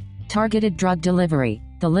medicine. Targeted drug delivery.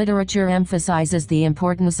 The literature emphasizes the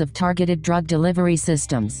importance of targeted drug delivery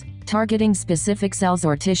systems. Targeting specific cells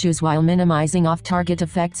or tissues while minimizing off-target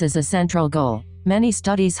effects is a central goal. Many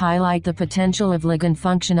studies highlight the potential of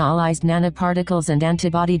ligand-functionalized nanoparticles and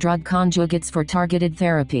antibody-drug conjugates for targeted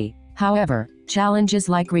therapy. However, challenges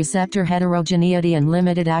like receptor heterogeneity and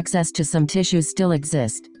limited access to some tissues still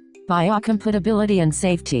exist. Biocompatibility and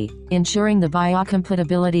safety. Ensuring the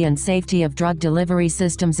biocompatibility and safety of drug delivery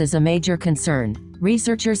systems is a major concern.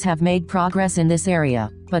 Researchers have made progress in this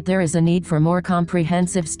area, but there is a need for more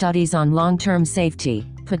comprehensive studies on long-term safety,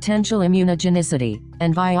 potential immunogenicity,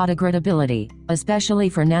 and biodegradability, especially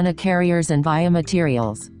for nanocarriers and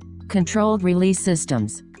biomaterials. Controlled release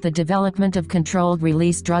systems. The development of controlled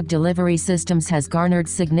release drug delivery systems has garnered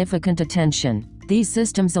significant attention. These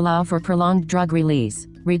systems allow for prolonged drug release,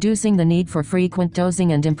 reducing the need for frequent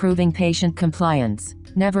dosing and improving patient compliance.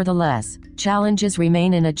 Nevertheless, challenges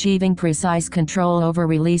remain in achieving precise control over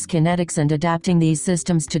release kinetics and adapting these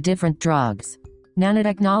systems to different drugs.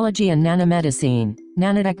 Nanotechnology and nanomedicine.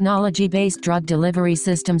 Nanotechnology-based drug delivery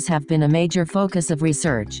systems have been a major focus of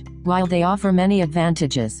research. While they offer many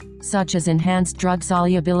advantages, such as enhanced drug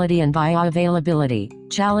solubility and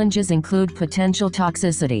bioavailability, challenges include potential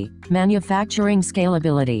toxicity, manufacturing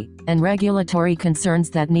scalability, and regulatory concerns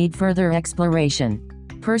that need further exploration.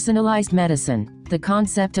 Personalized medicine. The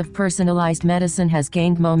concept of personalized medicine has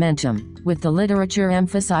gained momentum, with the literature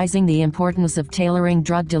emphasizing the importance of tailoring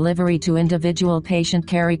drug delivery to individual patient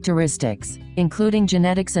characteristics, including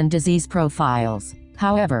genetics and disease profiles.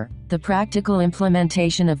 However, the practical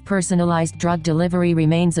implementation of personalized drug delivery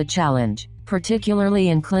remains a challenge, particularly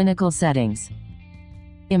in clinical settings.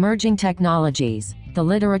 Emerging technologies. The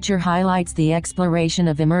literature highlights the exploration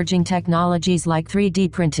of emerging technologies like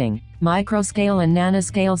 3D printing, microscale and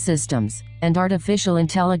nanoscale systems, and artificial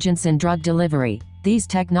intelligence in drug delivery. These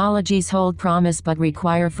technologies hold promise but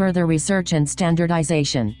require further research and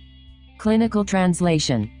standardization. Clinical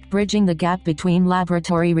translation. Bridging the gap between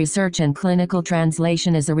laboratory research and clinical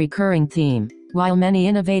translation is a recurring theme. While many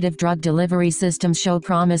innovative drug delivery systems show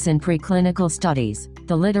promise in preclinical studies,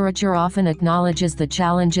 the literature often acknowledges the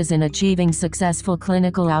challenges in achieving successful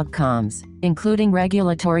clinical outcomes, including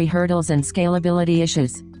regulatory hurdles and scalability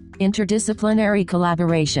issues. Interdisciplinary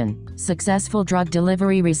collaboration. Successful drug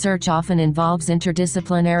delivery research often involves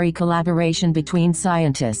interdisciplinary collaboration between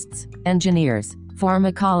scientists, engineers,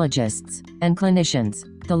 pharmacologists, and clinicians.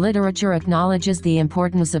 The literature acknowledges the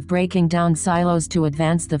importance of breaking down silos to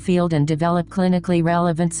advance the field and develop clinically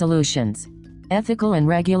relevant solutions. Ethical and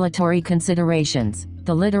regulatory considerations.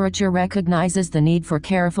 The literature recognizes the need for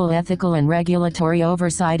careful ethical and regulatory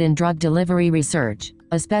oversight in drug delivery research,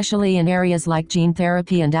 especially in areas like gene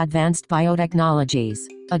therapy and advanced biotechnologies.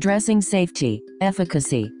 Addressing safety,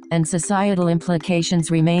 efficacy, and societal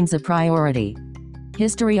implications remains a priority.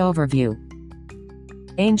 History overview.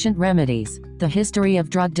 Ancient remedies. The history of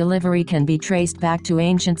drug delivery can be traced back to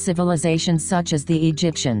ancient civilizations such as the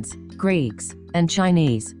Egyptians, Greeks, and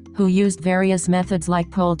Chinese, who used various methods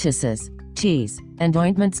like poultices, teas, and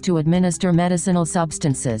ointments to administer medicinal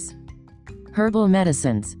substances. Herbal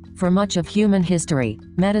medicines. For much of human history,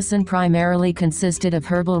 medicine primarily consisted of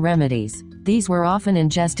herbal remedies. These were often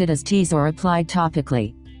ingested as teas or applied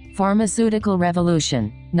topically. Pharmaceutical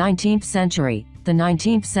revolution. 19th century. The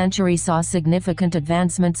 19th century saw significant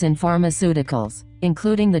advancements in pharmaceuticals,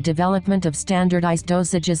 including the development of standardized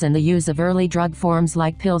dosages and the use of early drug forms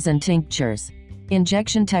like pills and tinctures.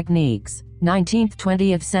 Injection techniques.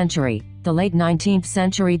 19th-20th century. The late 19th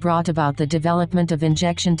century brought about the development of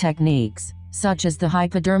injection techniques, such as the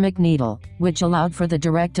hypodermic needle, which allowed for the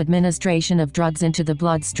direct administration of drugs into the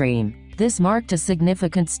bloodstream. This marked a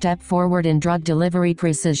significant step forward in drug delivery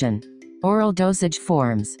precision. Oral dosage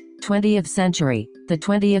forms. 20th century. The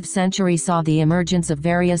 20th century saw the emergence of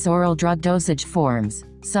various oral drug dosage forms,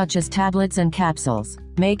 such as tablets and capsules,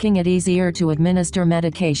 making it easier to administer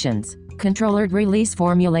medications. Controlled release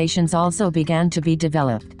formulations also began to be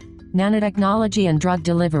developed. Nanotechnology and drug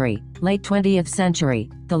delivery. Late 20th century.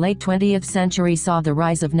 The late 20th century saw the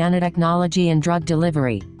rise of nanotechnology in drug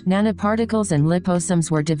delivery. Nanoparticles and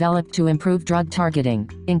liposomes were developed to improve drug targeting,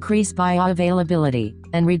 increase bioavailability,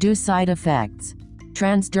 and reduce side effects.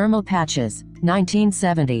 Transdermal patches.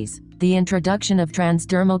 1970s. The introduction of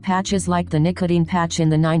transdermal patches like the nicotine patch in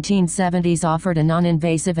the 1970s offered a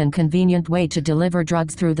non-invasive and convenient way to deliver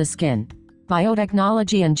drugs through the skin.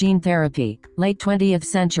 Biotechnology and gene therapy. Late 20th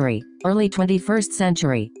century, early 21st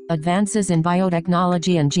century. Advances in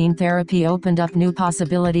biotechnology and gene therapy opened up new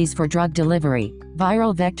possibilities for drug delivery.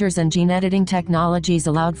 Viral vectors and gene editing technologies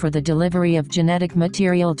allowed for the delivery of genetic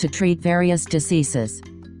material to treat various diseases.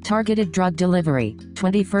 Targeted drug delivery.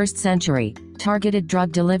 21st century. Targeted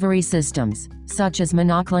drug delivery systems, such as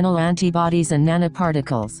monoclonal antibodies and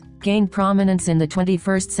nanoparticles, gained prominence in the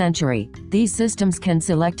 21st century. These systems can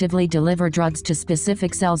selectively deliver drugs to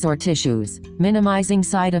specific cells or tissues, minimizing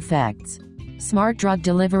side effects. Smart drug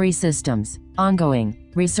delivery systems. Ongoing.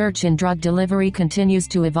 Research in drug delivery continues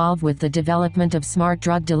to evolve with the development of smart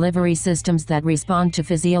drug delivery systems that respond to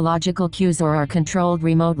physiological cues or are controlled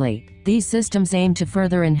remotely. These systems aim to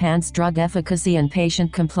further enhance drug efficacy and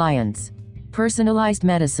patient compliance. Personalized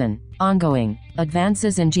medicine. Ongoing.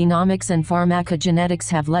 Advances in genomics and pharmacogenetics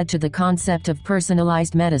have led to the concept of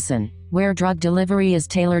personalized medicine, where drug delivery is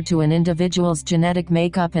tailored to an individual's genetic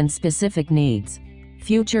makeup and specific needs.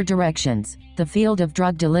 Future directions. The field of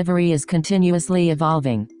drug delivery is continuously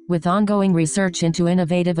evolving, with ongoing research into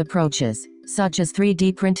innovative approaches, such as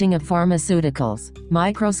 3D printing of pharmaceuticals,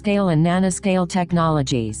 microscale and nanoscale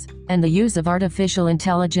technologies, and the use of artificial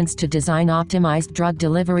intelligence to design optimized drug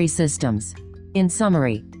delivery systems. In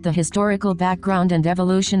summary, The historical background and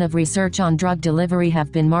evolution of research on drug delivery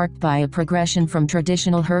have been marked by a progression from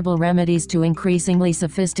traditional herbal remedies to increasingly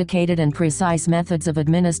sophisticated and precise methods of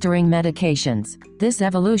administering medications. This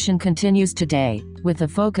evolution continues today, with a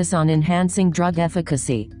focus on enhancing drug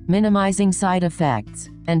efficacy, minimizing side effects,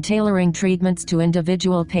 and tailoring treatments to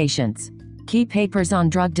individual patients. Key papers on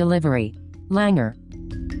drug delivery. Langer.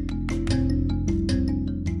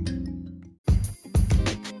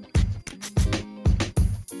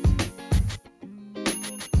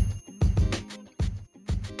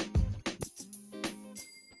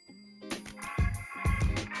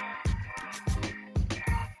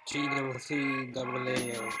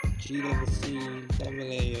 GCCAAO,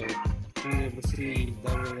 GCCAAO,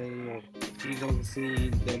 GCCAAO,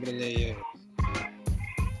 GCCAAO.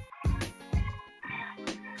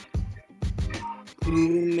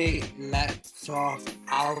 Glutamate Lactose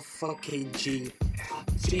Alpha KG.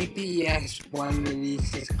 CPS1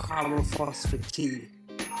 releases carbophosphate.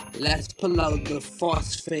 Let's pull out the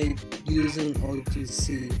phosphate using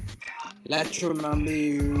OTC. Let's remember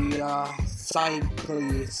urea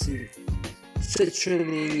cyclicity.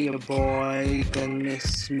 Citrulline, your boy, gonna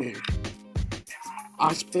miss me.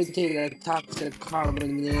 Aspartate toxic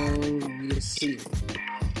carbonyl, you see.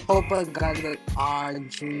 Hope I got it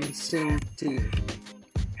arginine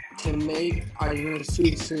to make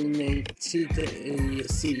arginine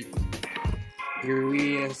CYP450s.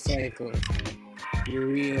 Urea cycle.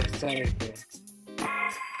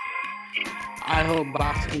 I hope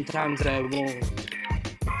back in times I won't.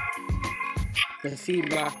 The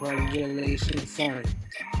feedback regulation fund.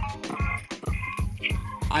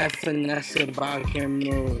 I finesse the biochem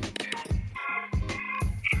mode.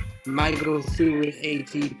 Might go through with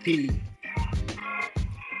ATP.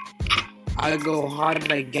 I go hard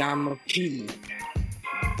like gamma P.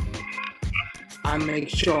 I make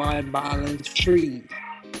sure I balance free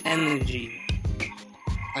energy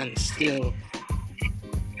and still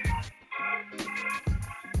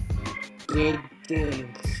good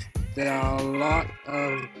things. There are a lot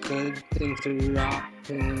of good things to wrap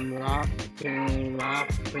in the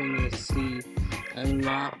sea, and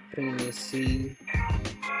wrap in the sea.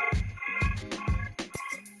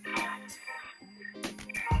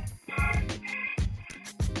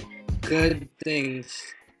 Good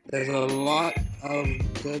things. There's a lot of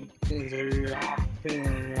good things to wrap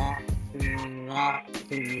in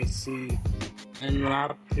the sea, and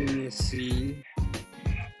wrap in the sea.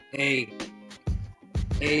 A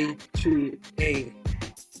to A.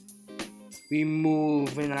 We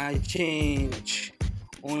move and I change.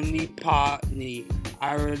 Only partly.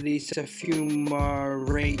 I release a few more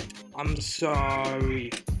rate. I'm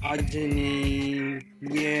sorry. Arginine.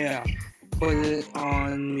 Yeah. Put it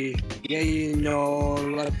on me. Yeah, you know,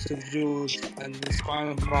 lots of jewels and this kind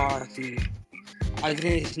of party. I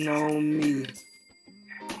just know me.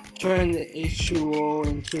 Turn the H2O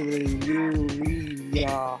into the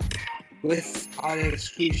urea. Without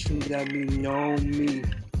excretion that we know me.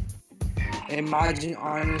 Imagine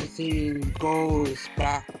honesty goes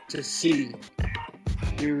back to C.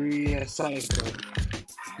 Urea cycle.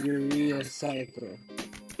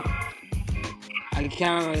 I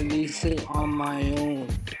can't release it on my own.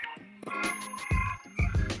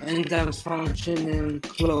 Enzymes functioning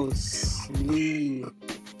closely.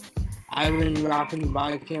 I've been wrapping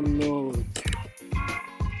biochem mode.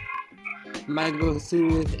 Might go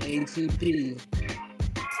through with ATP.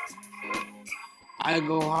 I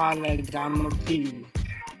go hard like gamma P.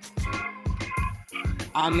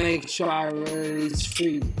 I make sure I release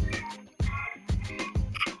free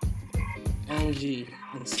energy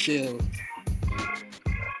and still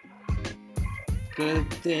good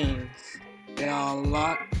things. There are a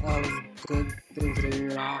lot of good things to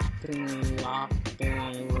wrapping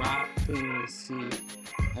the sea,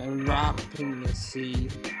 and wrapping the sea.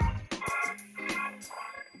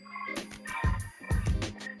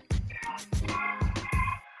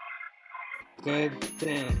 Good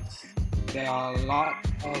things. There are a lot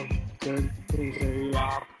of good things to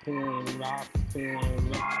wrapping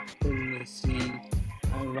the sea,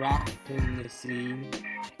 and wrapping the sea.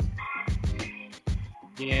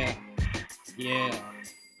 Yeah.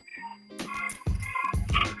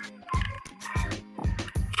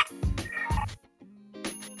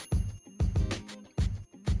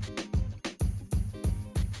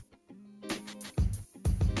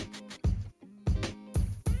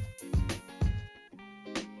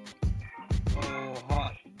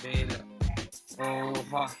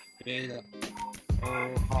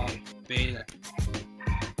 Beta.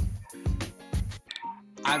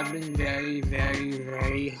 I've been very, very,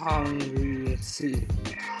 very hungry to see.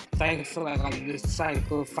 Thankfully, I got this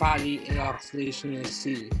cycle fatty oxidation to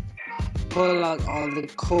see. Pull out all the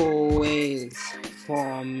CoAs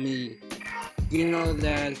for me. You know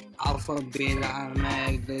there's alpha, beta,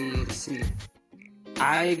 omega, you see.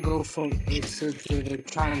 I go from acyl to the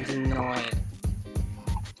trans-annoyed.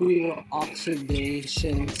 Through your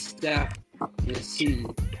oxidation step, you see.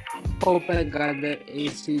 Hope I got the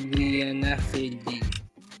ACD and FAD.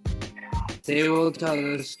 They will tell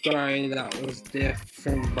a story that was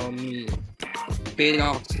different about me. Beta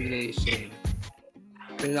oxidation.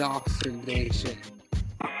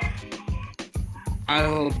 I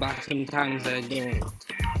hold back, sometimes I don't.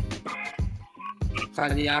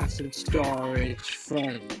 Fatty acid storage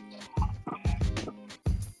front.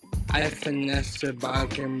 I finesse the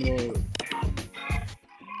biker mode.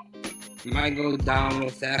 Might go down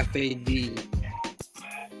with FAD.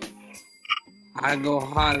 I go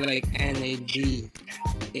hard like NAD.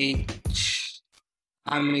 H.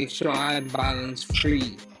 I make sure I balance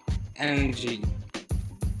free energy.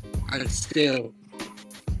 And still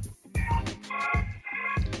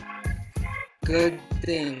good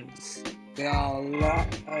things. There are a lot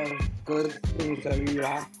of good things that we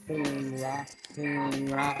wrapping,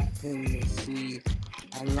 you see.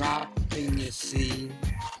 Unwrapping, you see.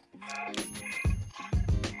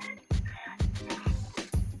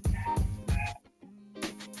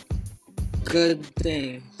 Good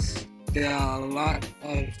things. There are a lot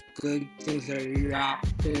of good things that we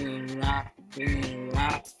wrapping,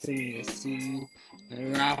 you see.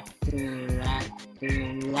 Wrapping,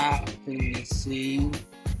 you see.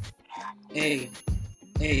 Hey.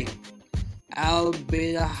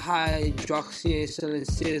 L-beta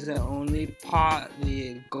hydroxyacetylase that only partly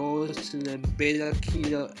it goes to the beta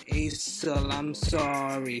keto acyl. I'm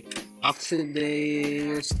sorry.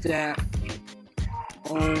 Oxidative step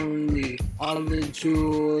only. All the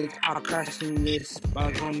jewels are crashing this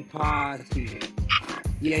bugging party.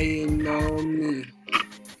 Yeah, you know me.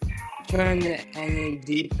 Turn the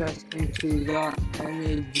NAD plus into the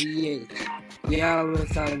NADH. Yeah,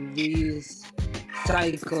 without these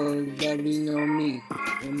cycles that we know me.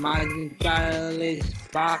 Imagine dilates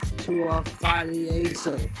back to a fatty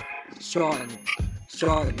acyl. Shorten.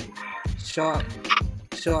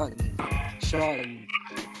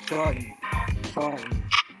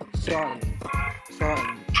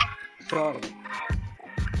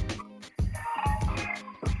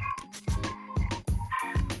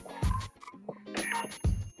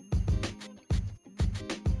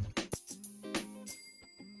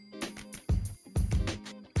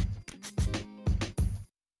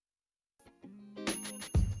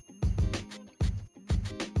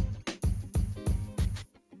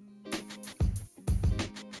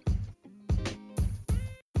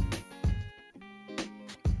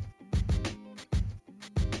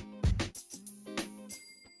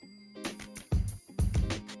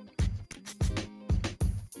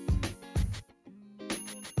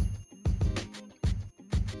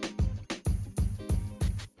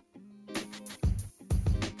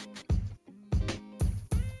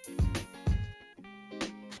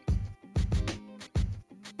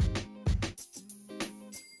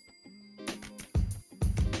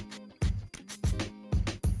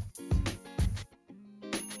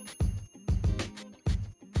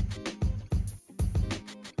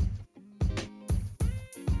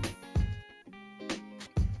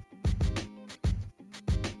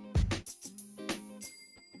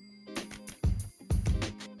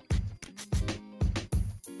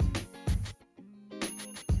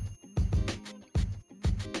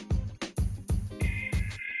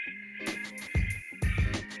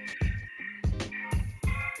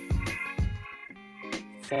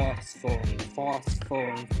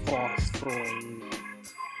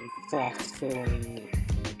 Phosphorine.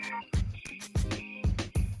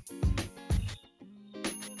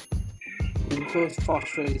 Glucose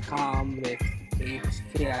phosphorate calm with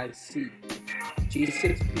HKIC.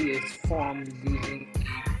 G6P is formed using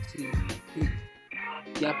ATP.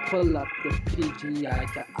 Yeah, pull up the PGI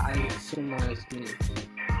to isomers me.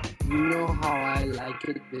 You know how I like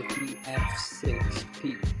it with the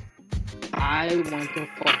F6P. I want to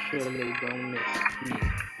phosphorylate, don't miss me.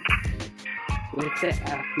 With the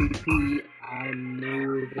FPP, I'm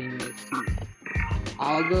moving the C.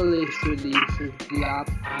 Aldolase releases the up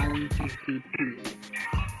and GTP,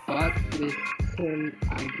 but with Kim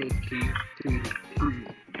and the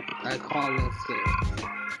GTP. I call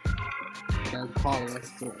it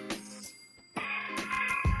 6.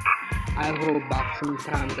 I hold back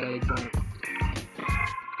sometimes I don't.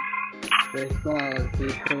 Because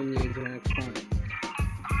they told me that front.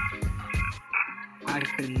 I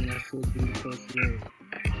can nestle glucose low.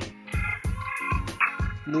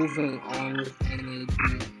 Moving on with NAD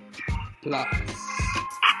plus.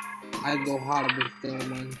 I go hard with the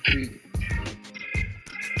 1,3.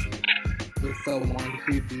 With the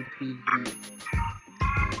 1,3-BPD.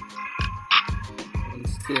 And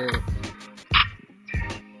still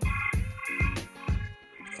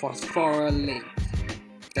phosphorylate.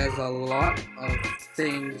 There's a lot of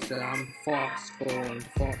things that I'm phosphoring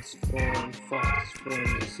phosphorylate.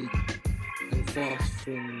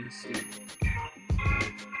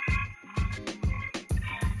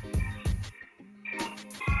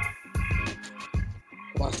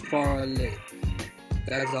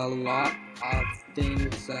 There's a lot of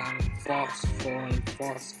things that I'm phosphoring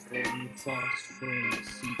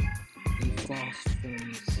C.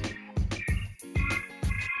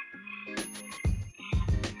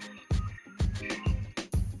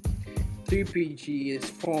 3PG is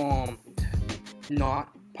formed, not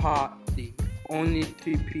partly. Only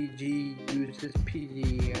 3PG uses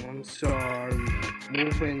PG. I'm sorry.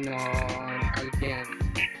 Moving on again.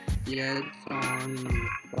 Yes,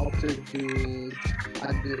 Dr. Jules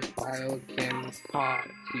at this biochem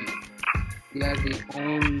party. We are the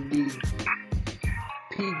only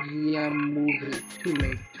PGM movement to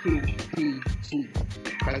make 2PG.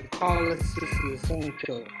 Glycolysis is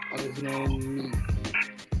essential. There's no need.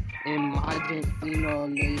 Imagine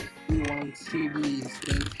enolase 3,1-CDs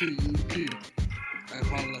then PEP.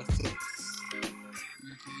 Glycolysis.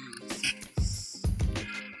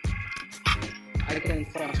 I can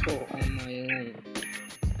phospho on my own.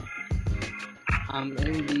 I'm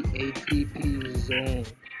in the ATP zone.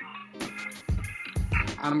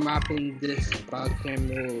 I'm rapping this biochem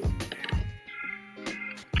mode.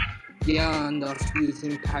 Beyond of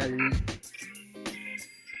fusing pyrite.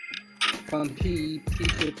 From PEP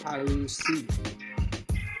to pyrite C.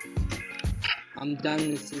 I'm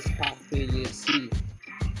done with this pathway C.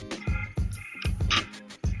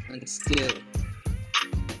 And still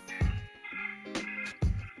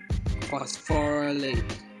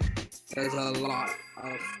phosphorylate. There's a lot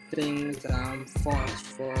of things that I'm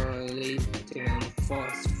phosphorylating and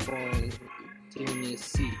phosphorylating you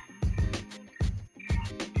see.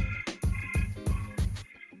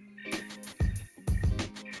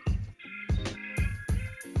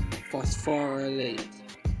 Phosphorylate.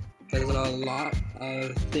 There's a lot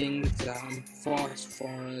of things that I'm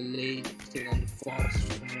phosphorylating and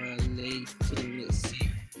phosphorylating you see.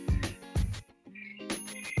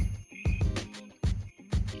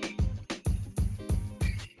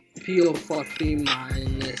 P450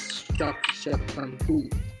 minus structure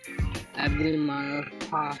complete. Every mile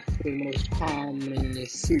pathway most commonly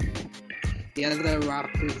see. The other wrap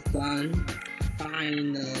is done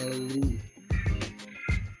finally.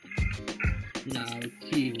 Now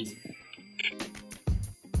TV.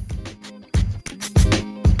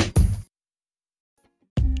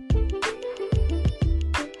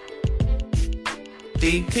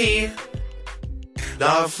 DP.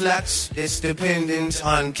 The flex is dependent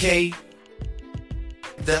on K.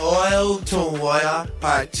 The oil to wire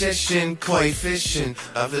partition coefficient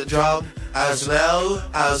of the drug as well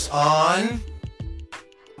as on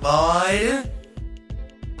by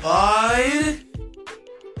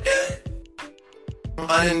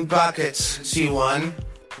in brackets C1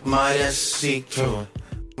 minus C2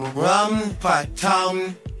 rum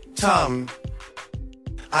patam tum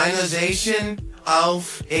ionization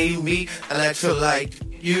of a weak electrolyte.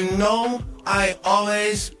 You know I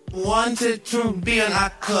always wanted to be an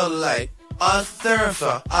acolyte, a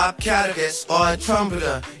thurifer, a catechist, or a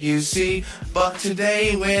trumpeter, you see. But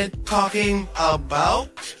today we're talking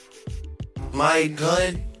about my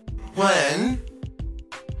good friend.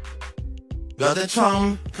 Got the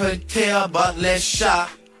trumpeter, but let's shot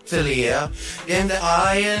to the air in the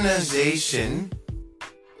ionization.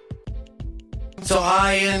 So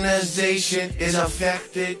ionization is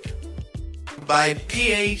affected by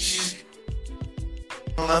pH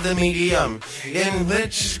of the medium in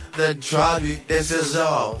which the drug is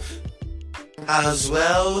dissolved, as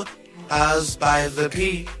well as by the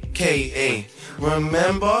pKa.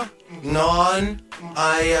 Remember,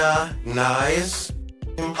 non-ionized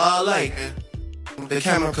are like the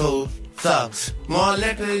chemical thugs, more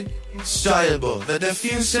liquid, soluble, the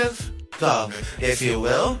diffusive thug, if you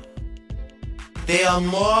will. They are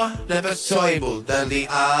more lipid-soluble than the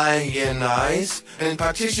ionized and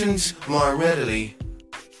partitions more readily.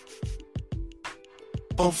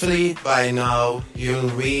 Hopefully by now you'll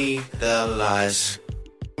realize.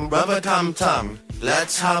 Rubber tum tum,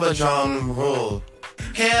 let's have a drum roll.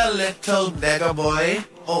 Here little beggar boy,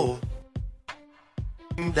 oh,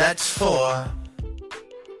 that's for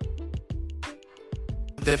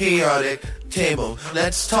the periodic table.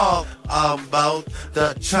 Let's talk about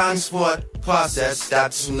the transport process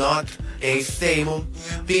that's not a fable.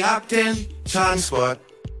 The octane transport.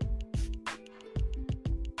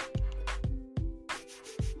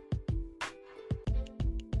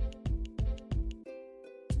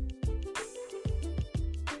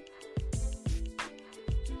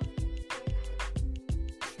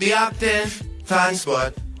 The octane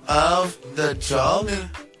transport of the drug,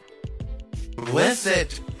 with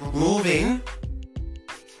it moving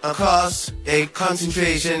across a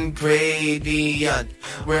concentration gradient,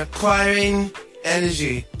 requiring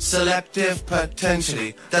energy, selective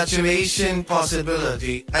potentially, saturation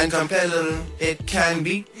possibility, and competitive it can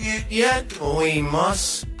be. Yet we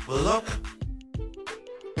must look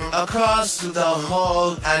across the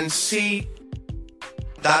hall and see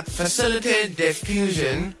that facilitated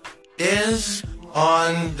diffusion is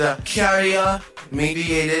on the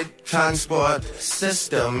carrier-mediated transport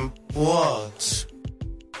system walls.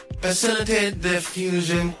 Facilitated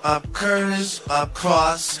diffusion occurs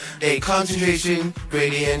across a concentration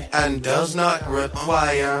gradient and does not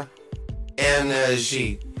require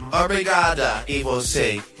energy. Obrigada e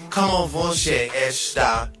você, como você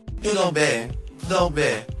está? Tudo bem,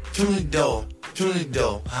 tudo.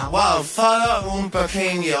 Wow, fala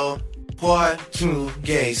pequeño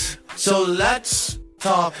português. So let's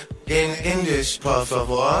talk in English, por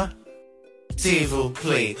favor. S'il vous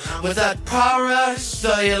plaît. With that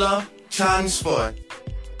paracellular transport,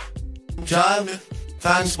 drug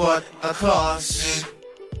transport across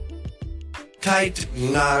tight,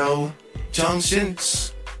 narrow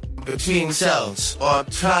junctions between cells or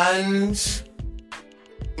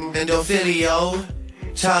trans-endothelial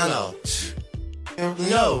channels.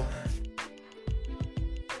 No,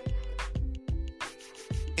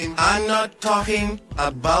 I'm not talking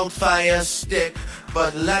about fire stick,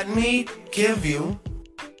 but let me give you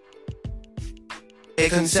a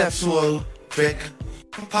conceptual trick.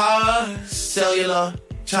 Paracellular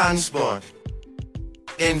transport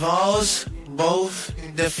involves both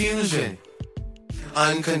diffusion,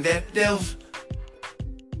 unconductive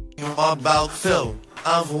or bulk fill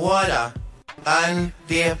of water, and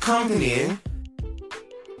the accompanying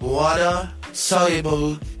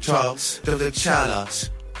water-soluble drugs to the channels.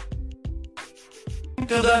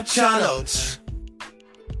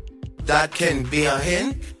 That can be a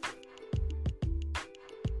hint.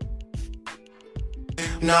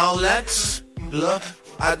 Now let's look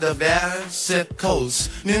at the vesicles.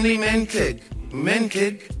 Newly minted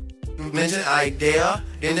idea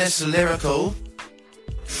in this lyrical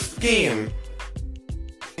scheme.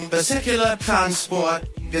 Vesicular transport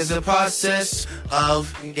is the process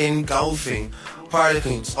of engulfing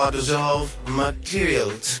particles or dissolved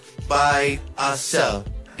materials by a cell.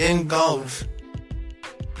 Engulfment.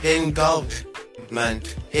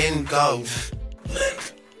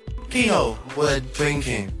 Keto with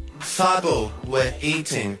drinking. Sabo with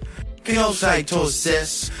eating.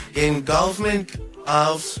 Keocytosis, engulfment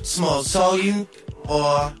of small solute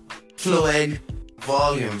or fluid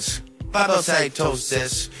volumes.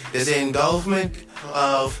 Phagocytosis is engulfment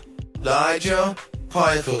of larger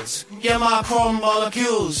particles.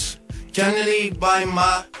 Macromolecules, generally by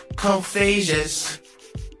macrophages.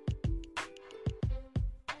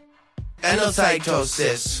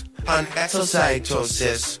 Endocytosis and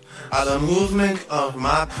exocytosis are the movement of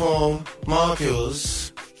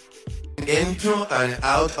macromolecules into and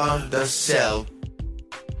out of the cell.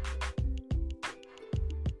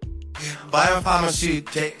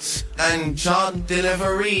 Biopharmaceutics and drug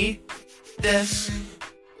delivery. This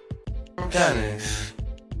tennis.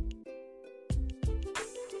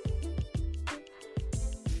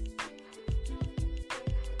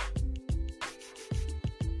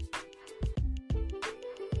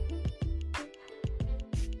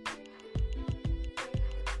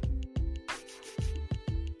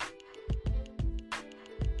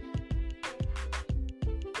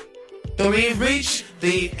 So we've reached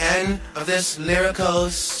the end of this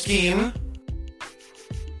lyrical scheme.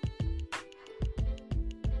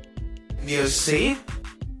 You see?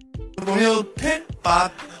 We'll pick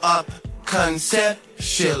back up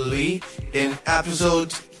conceptually in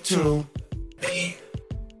episode 2B.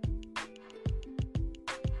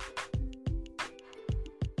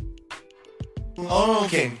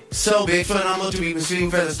 Okay, so big for number to be pursuing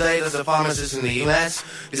further studies as a pharmacist in the US.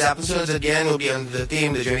 These episodes again will be under the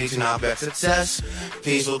theme The Journey to Complex Success.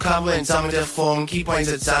 These will cover in summative form key points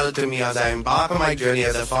that stand to me as I embark on my journey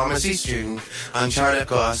as a pharmacy student on charted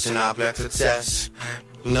course to complex success.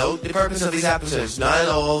 Note the purpose of these episodes, not at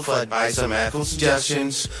all for advice or medical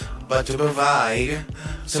suggestions, but to provide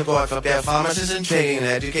support for pharmacists in training in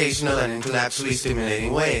educational and intellectually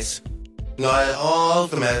stimulating ways. Not all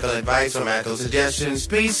for medical advice or medical suggestions.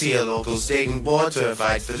 Please see a local state and board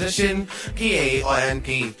certified physician, PA or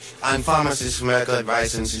NP, and pharmacist for medical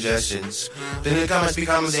advice and suggestions. The newcomer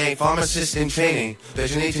becomes a pharmacist in training.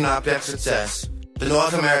 There's an 18 object success. The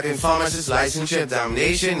North American Pharmacist Licensure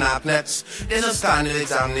Examination, NAPNEPS, is a standard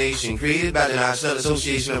examination created by the National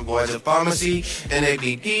Association of Boards of Pharmacy,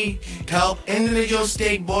 NABP, to help individual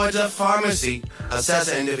state boards of pharmacy assess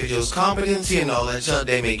an individual's competency and knowledge so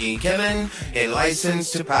they may be given a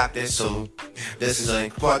license to practice. So this is an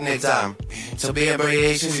important exam. So be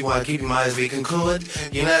abbreviations you want to keep in mind as we conclude.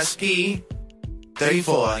 UNSP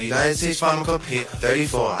 34, United States Pharmacopoeia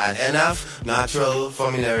 34, and NF, Natural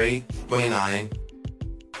Formulary 29.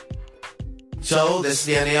 So, this is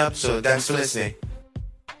the end of the episode. Thanks for listening.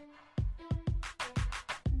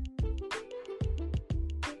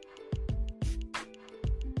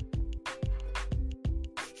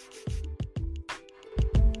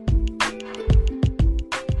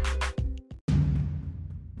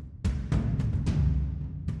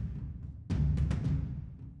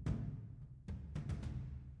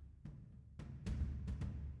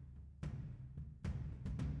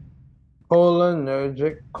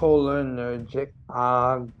 Cholinergic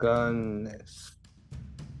agonist.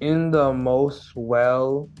 In the most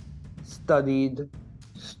well-studied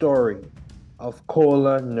story of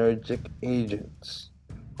cholinergic agents,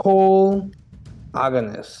 chol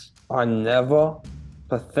agonists are never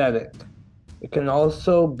pathetic. It can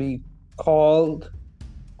also be called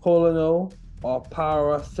cholino or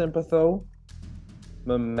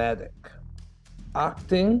parasympathomimetic,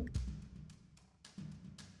 acting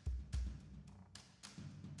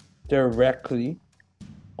directly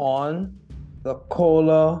on the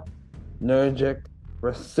cholinergic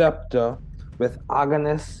receptor with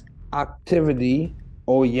agonist activity.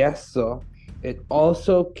 Oh yes, sir. It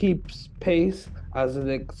also keeps pace as it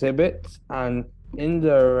exhibits an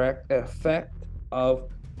indirect effect of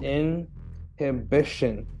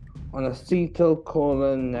inhibition on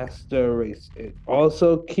acetylcholinesterase. It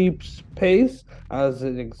also keeps pace as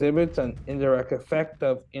it exhibits an indirect effect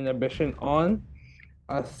of inhibition on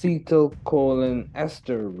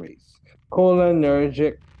acetylcholinesterase.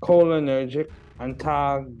 Cholinergic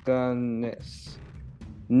antagonists.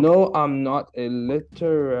 No, I'm not a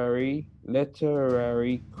literary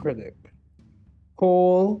critic.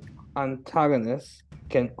 Chol antagonists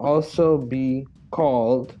can also be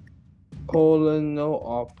called cholino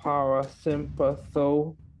or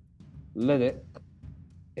parasympatholytic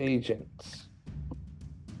agents.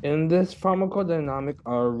 In this pharmacodynamic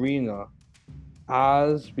arena,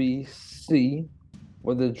 as we see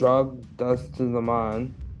what the drug does to the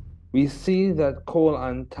man, we see that chol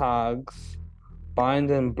antags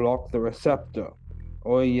bind and block the receptor.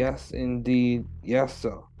 Oh yes, indeed, yes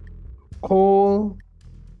sir. Chol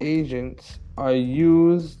agents are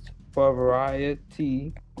used for a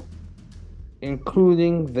variety,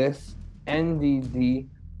 including this NDD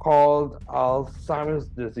called Alzheimer's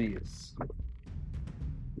disease.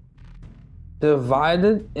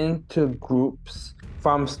 Divided into groups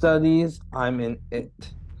from studies, I'm in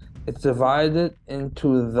it. It's divided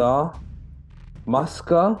into the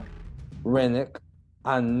muscarinic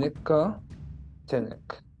and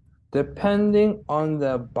nicotinic. Depending on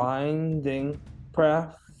the binding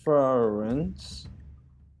preference,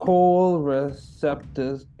 chol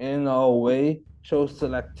receptors in a way show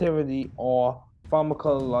selectivity or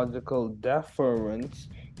pharmacological deference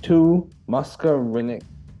to muscarine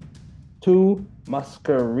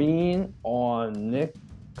or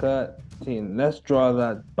nicotine. Let's draw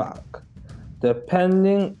that back.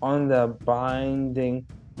 Depending on the binding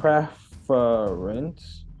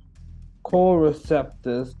preference, chol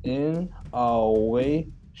receptors in a way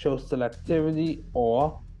show selectivity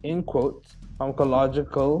or, in quotes,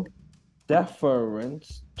 pharmacological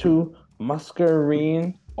deference to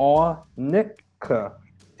muscarine or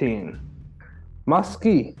nicotine.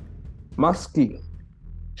 Musky,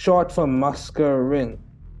 short for muscarine,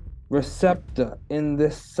 receptor in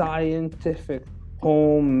this scientific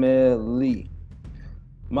homily.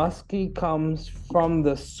 Musky comes from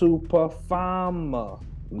the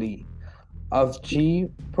superfamily of G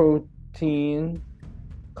protein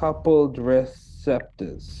coupled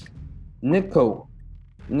receptors. Nicotinic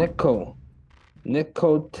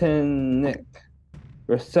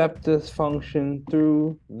receptors function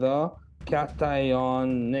through the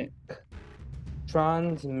cationic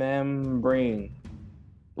transmembrane,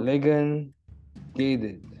 ligand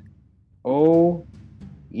gated. Oh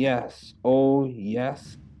yes,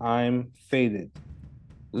 I'm faded.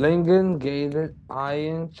 Ligand gated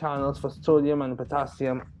ion channels for sodium and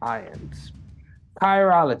potassium ions.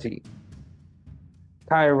 Chirality.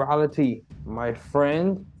 Chirality, my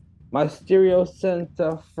friend, my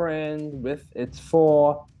stereocenter friend with its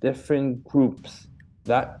 4 different groups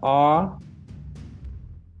that are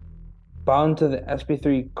bound to the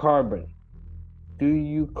sp3 carbon. Do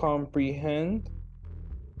you comprehend?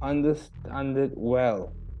 Understand it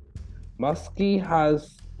well. Musky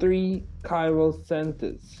has 3 chiral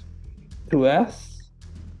centers, 2s,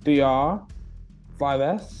 3r,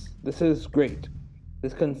 5s. This is great.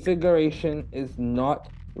 This configuration is not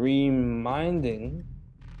reminding.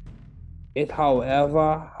 It,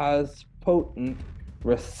 however, has potent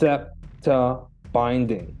receptor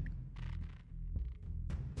binding.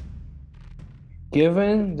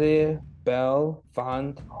 Given the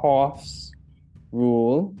Bell-Van Hof's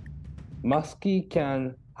rule, Musky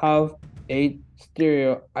can have 8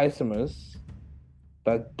 stereoisomers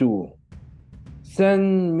that dual.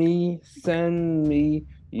 Send me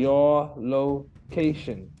your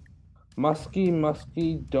location. Musky,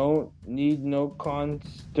 don't need no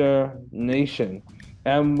consternation.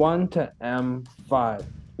 M1 to M5.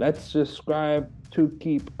 Let's describe to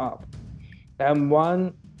keep up.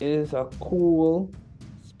 M1 is a cool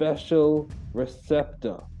special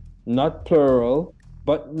receptor, not plural,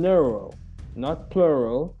 but neural. Not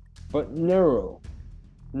plural, but neural.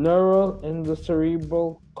 Neural in the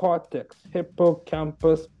cerebral cortex,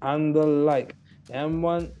 hippocampus, and the like.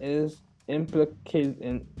 M1 is implicated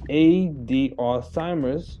in AD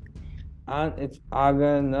Alzheimer's, and its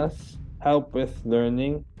agonists help with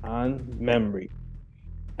learning and memory.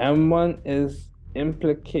 M1 is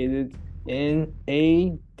implicated in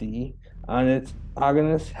AD, and its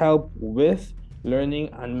agonists help with learning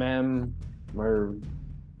and memory.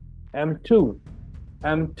 M2,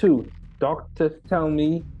 doctors tell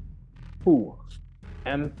me who.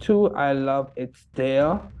 M2, I love, it's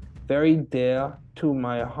there, very dear to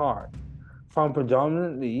my heart, found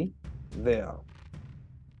predominantly there.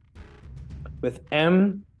 With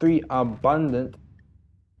M3 abundant,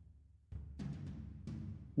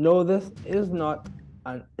 no, this is not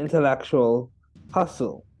an intellectual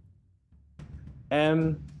hustle.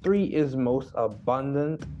 M3 is most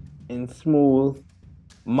abundant in smooth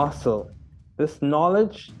muscle. This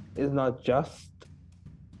knowledge is not just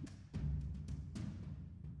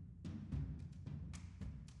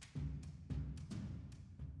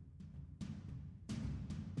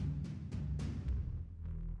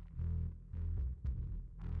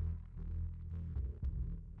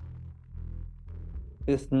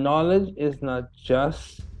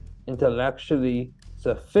intellectually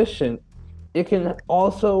sufficient, it can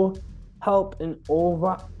also help in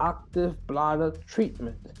overactive bladder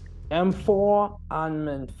treatment. M4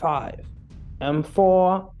 and M5.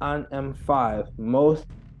 M4 and M5 most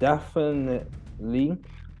definitely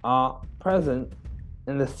are present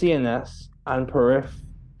in the CNS and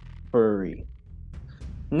periphery.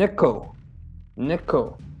 Nicotinic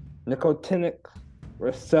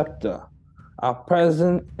receptor are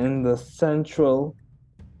present in the central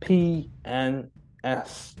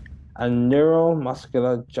PNS and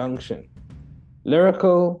neuromuscular junction.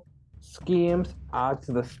 Lyrical schemes add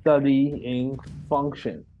to the studying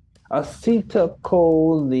function.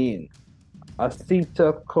 Acetylcholine.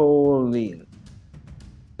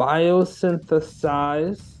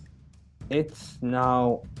 Biosynthesize, it's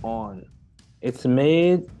now on. It's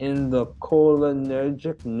made in the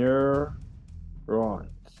cholinergic neurons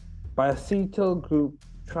by acetyl group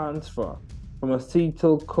transfer from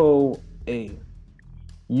acetyl-CoA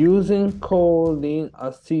using choline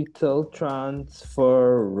acetyl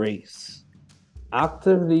transferase,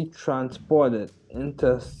 actively transported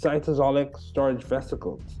into cytosolic storage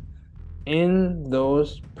vesicles in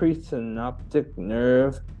those presynaptic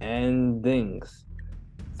nerve endings.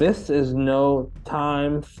 This is no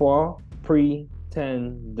time for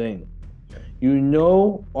pretending. You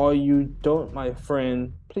know or you don't, my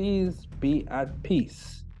friend, please be at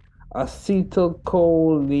peace.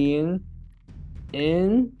 Acetylcholine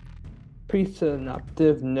in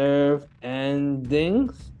presynaptic nerve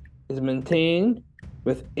endings is maintained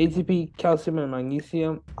with ATP, calcium, and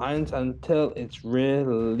magnesium ions until its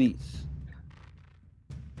release.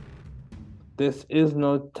 This is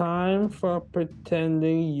no time for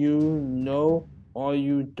pretending you know or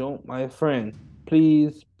you don't, my friend.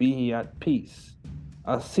 Please be at peace.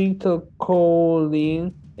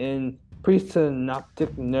 Acetylcholine in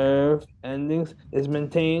presynaptic nerve endings is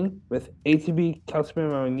maintained with ATP,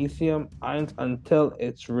 calcium, and magnesium ions until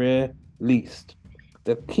it's released.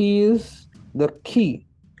 The key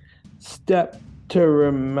step to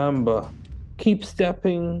remember: keep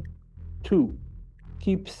stepping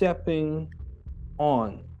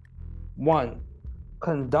on. 1.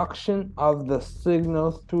 Conduction of the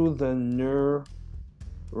signals through the neurons.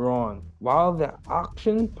 neuron, while the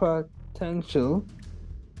action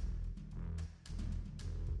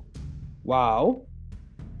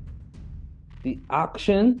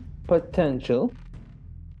potential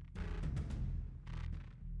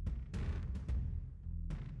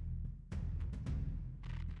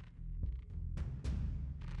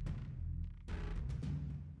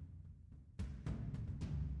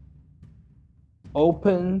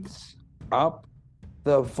opens up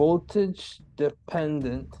the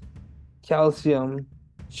voltage-dependent calcium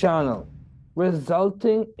channel,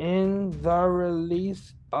 resulting in the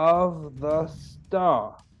release of the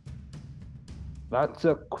star. That's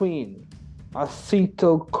a queen.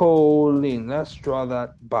 Acetylcholine. Let's draw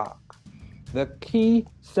that back. The key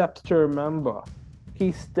steps to remember.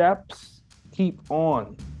 Key steps keep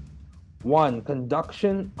on. 1.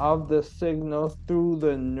 Conduction of the signal through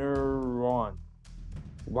the neuron.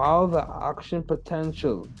 While the action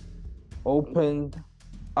potential opened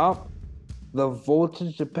up the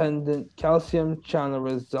voltage-dependent calcium channel,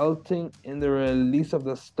 resulting in the release of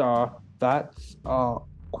the star. That's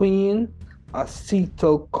queen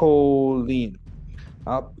acetylcholine.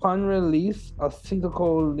 Upon release,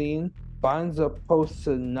 acetylcholine binds a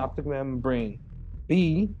postsynaptic membrane,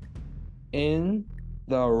 B, in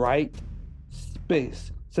the right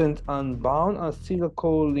space. Since unbound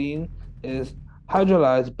acetylcholine is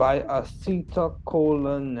hydrolyzed by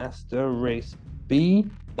acetylcholinesterase, B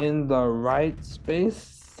in the right space.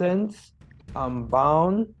 Since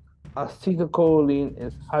unbound acetylcholine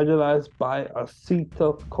is hydrolyzed by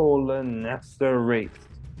acetylcholinesterase.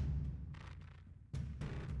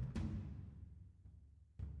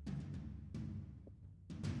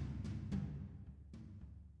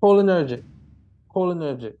 Cholinergic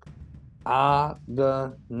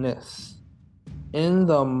agonist. In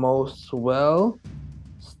the most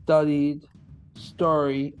well-studied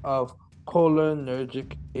story of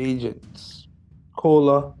cholinergic agents.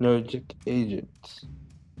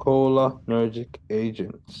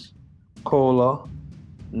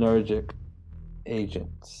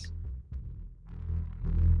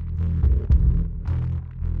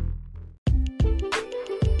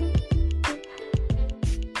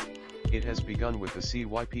 It has begun with the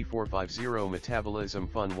CYP450 metabolism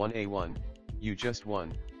fun 1A1, you just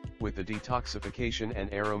won, with the detoxification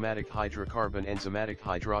and aromatic hydrocarbon enzymatic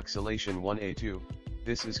hydroxylation 1A2,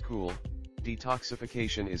 this is cool.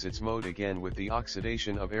 Detoxification is its mode again with the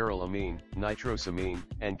oxidation of arylamine, nitrosamine,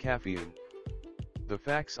 and caffeine. The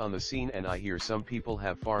facts on the scene, and I hear some people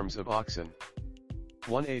have farms of oxen.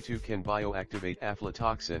 1A2 can bioactivate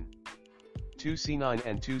aflatoxin. 2C9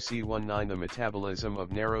 and 2C19 the metabolism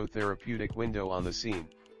of narrow therapeutic window on the scene.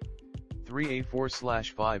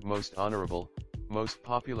 3A4/5 most honorable, most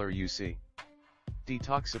popular UC.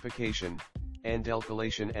 Detoxification,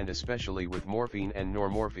 andalkylation, and especially with morphine and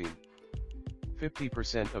normorphine.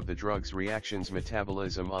 50% of the drug's reactions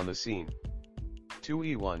metabolism on the scene.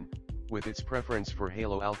 2E1, with its preference for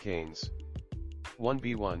haloalkanes.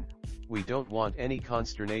 1B1, we don't want any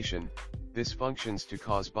consternation, this functions to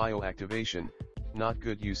cause bioactivation, not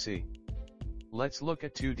good UC. Let's look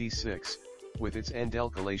at 2D6, with its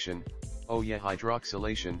andalkylation, oh yeah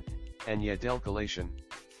hydroxylation, and yeah delkylation.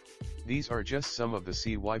 These are just some of the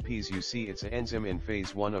CYPs you see. It's an enzyme in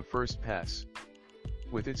phase 1 of first pass.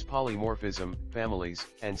 With its polymorphism, families,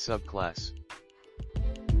 and subclass.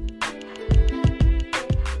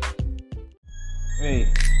 An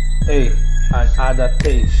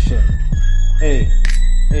adaptation.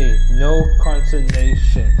 No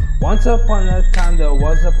consternation. Once upon a time there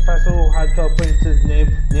was a professor who had to appoint his name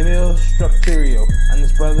Nemio Structurio, and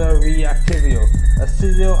his brother Reactivio,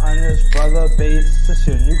 Acidio, and his brother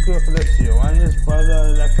Basiccio, Nucleophilicio, and his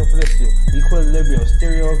brother Electrophilicio, Equilibrio,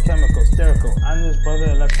 Stereochemical, Sterico, and his brother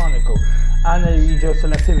Electronico, and Regio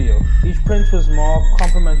Selectivio. Each prince was more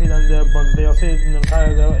complimentary than their brother. They all stayed in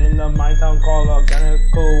the mine town called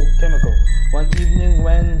Organico-Chemical. One evening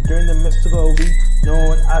when, during the mystical week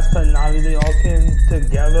known as finale, they all came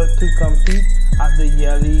together to compete at the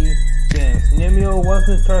yearly games. Nemio was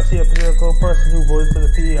notoriously a political person who voted for the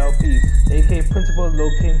PLPs, aka Principal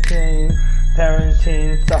Locating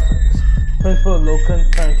Parenting Suffix. Principal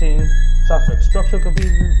Locant Parenting Suffix. Structure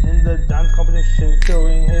competed in the dance competition,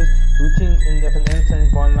 showing his routines in independence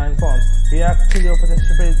and online forms. Reactivio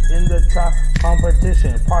participated in the track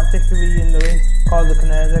competition, particularly in the race called the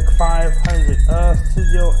Kinetic 500.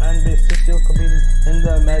 Acidio and Basiccio competed in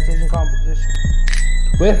the meditation competition,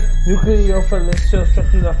 with Nucleophilicio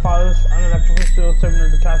stretching the fathers and Electrophilicio serving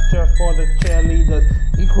as the catcher for the cheerleaders.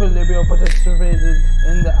 Equilibrio participated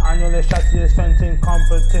in the annual Chassis fencing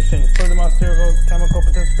competition. Furthermore, Stereochemical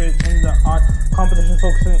participated in the art competition,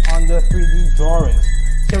 focusing on the 3D drawings.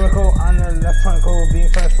 electronical being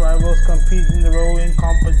fast rivals compete in the rowing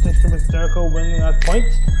competition with Jericho winning at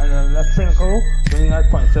points and electronical winning at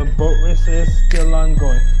points. The boat race is still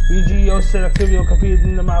ongoing. VGO selectivity will compete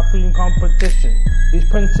in the map reading competition. These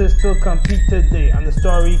princes still compete today and the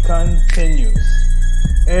story continues.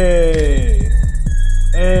 Hey,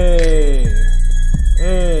 hey,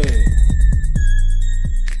 hey.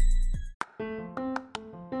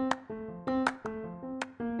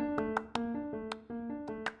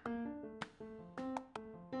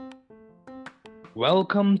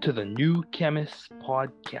 Welcome to the New Chemist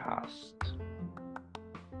podcast.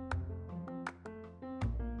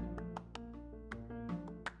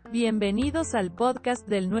 Bienvenidos al podcast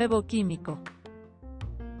del nuevo químico.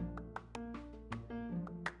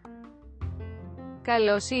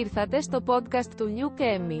 Καλώς ήρθατε στο podcast του New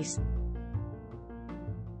Chemist.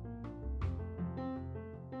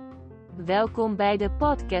 Welkom bij de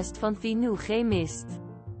podcast van The New Chemist.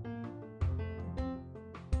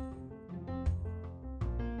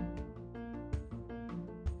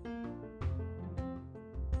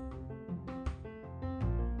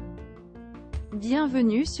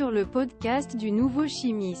 Bienvenue sur le podcast du nouveau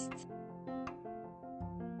chimiste.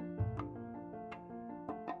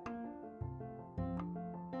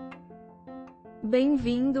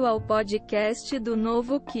 Bem-vindo ao podcast do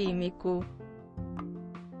novo químico.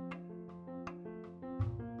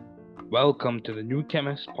 Welcome to the New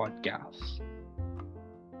Chemist podcast.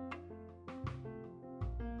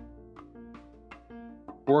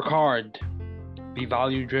 Work hard. Be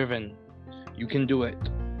value-driven. You can do it.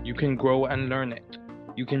 You can grow and learn it.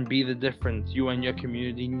 You can be the difference you and your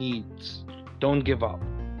community needs. Don't give up.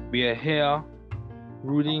 We are here,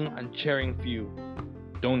 rooting and cheering for you.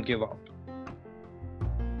 Don't give up.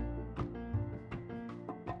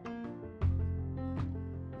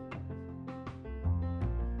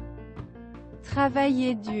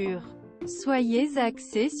 Travaillez dur. Soyez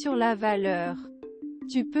axés sur la valeur.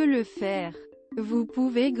 Tu peux le faire. Vous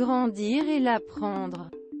pouvez grandir et l'apprendre.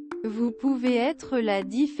 Vous pouvez être la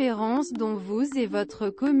différence dont vous et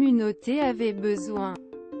votre communauté avez besoin.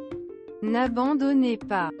 N'abandonnez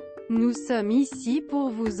pas. Nous sommes ici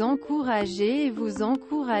pour vous encourager et vous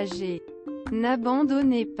encourager.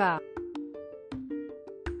 N'abandonnez pas.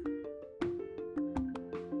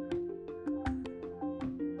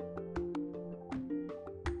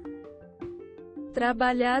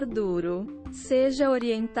 Trabalhar duro. Seja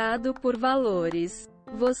orientado por valores.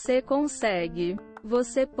 Você consegue.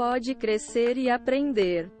 Você pode crescer e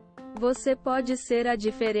aprender. Você pode ser a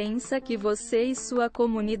diferença que você e sua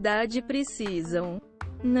comunidade precisam.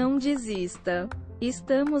 Não desista.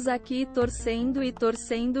 Estamos aqui torcendo e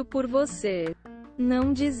torcendo por você.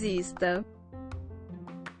 Não desista.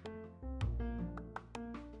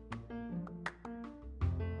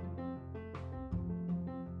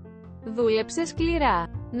 Δούλεψε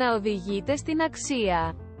σκληρά. Να οδηγείτε στην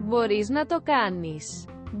αξία. Μπορείς να το κάνεις.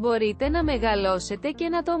 Μπορείτε να μεγαλώσετε και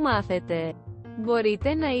να το μάθετε.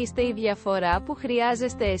 Μπορείτε να είστε η διαφορά που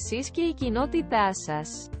χρειάζεστε εσείς και η κοινότητά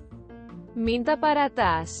σας. Μην τα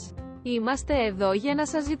παρατάς. Είμαστε εδώ για να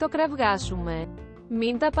σας ζητοκραυγάσουμε.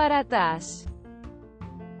 Μην τα παρατάς.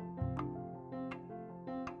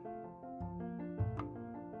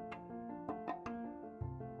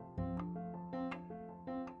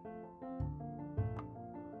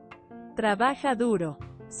 Trabaja duro.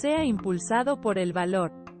 Sea impulsado por el valor.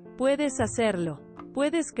 Puedes hacerlo.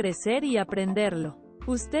 Puedes crecer y aprenderlo.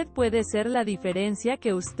 Usted puede ser la diferencia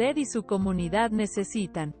que usted y su comunidad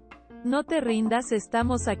necesitan. No te rindas,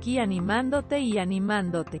 estamos aquí animándote y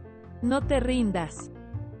animándote. No te rindas.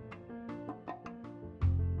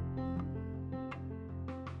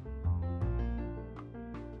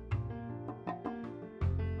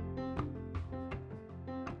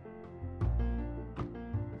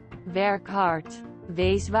 Werk hard.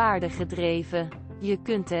 Wees waardegedreven. Je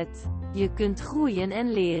kunt het. Je kunt groeien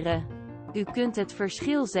en leren. U kunt het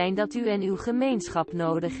verschil zijn dat u en uw gemeenschap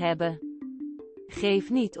nodig hebben. Geef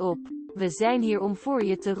niet op. We zijn hier om voor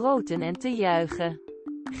je te roten en te juichen.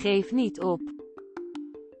 Geef niet op.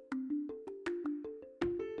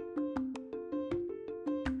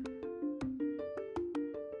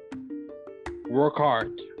 Work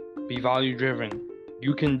hard. Be value-driven.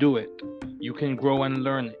 You can do it. You can grow and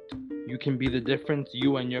learn it. You can be the difference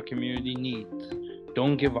you and your community needs.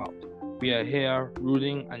 Don't give up. We are here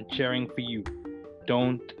rooting and cheering for you.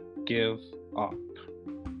 Don't give up.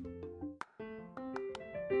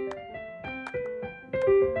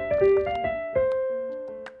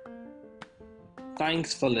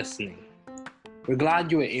 Thanks for listening. We're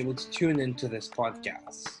glad you were able to tune into this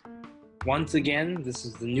podcast. Once again, this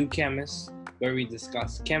is the New Chemist, where we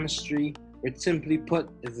discuss chemistry, which simply put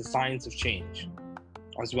is the science of change,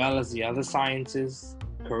 as well as the other sciences,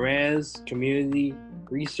 careers, community,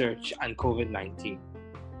 research, and COVID-19.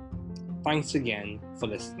 Thanks again for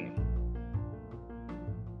listening.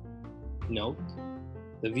 Note,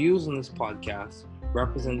 the views on this podcast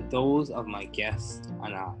represent those of my guests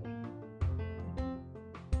and I.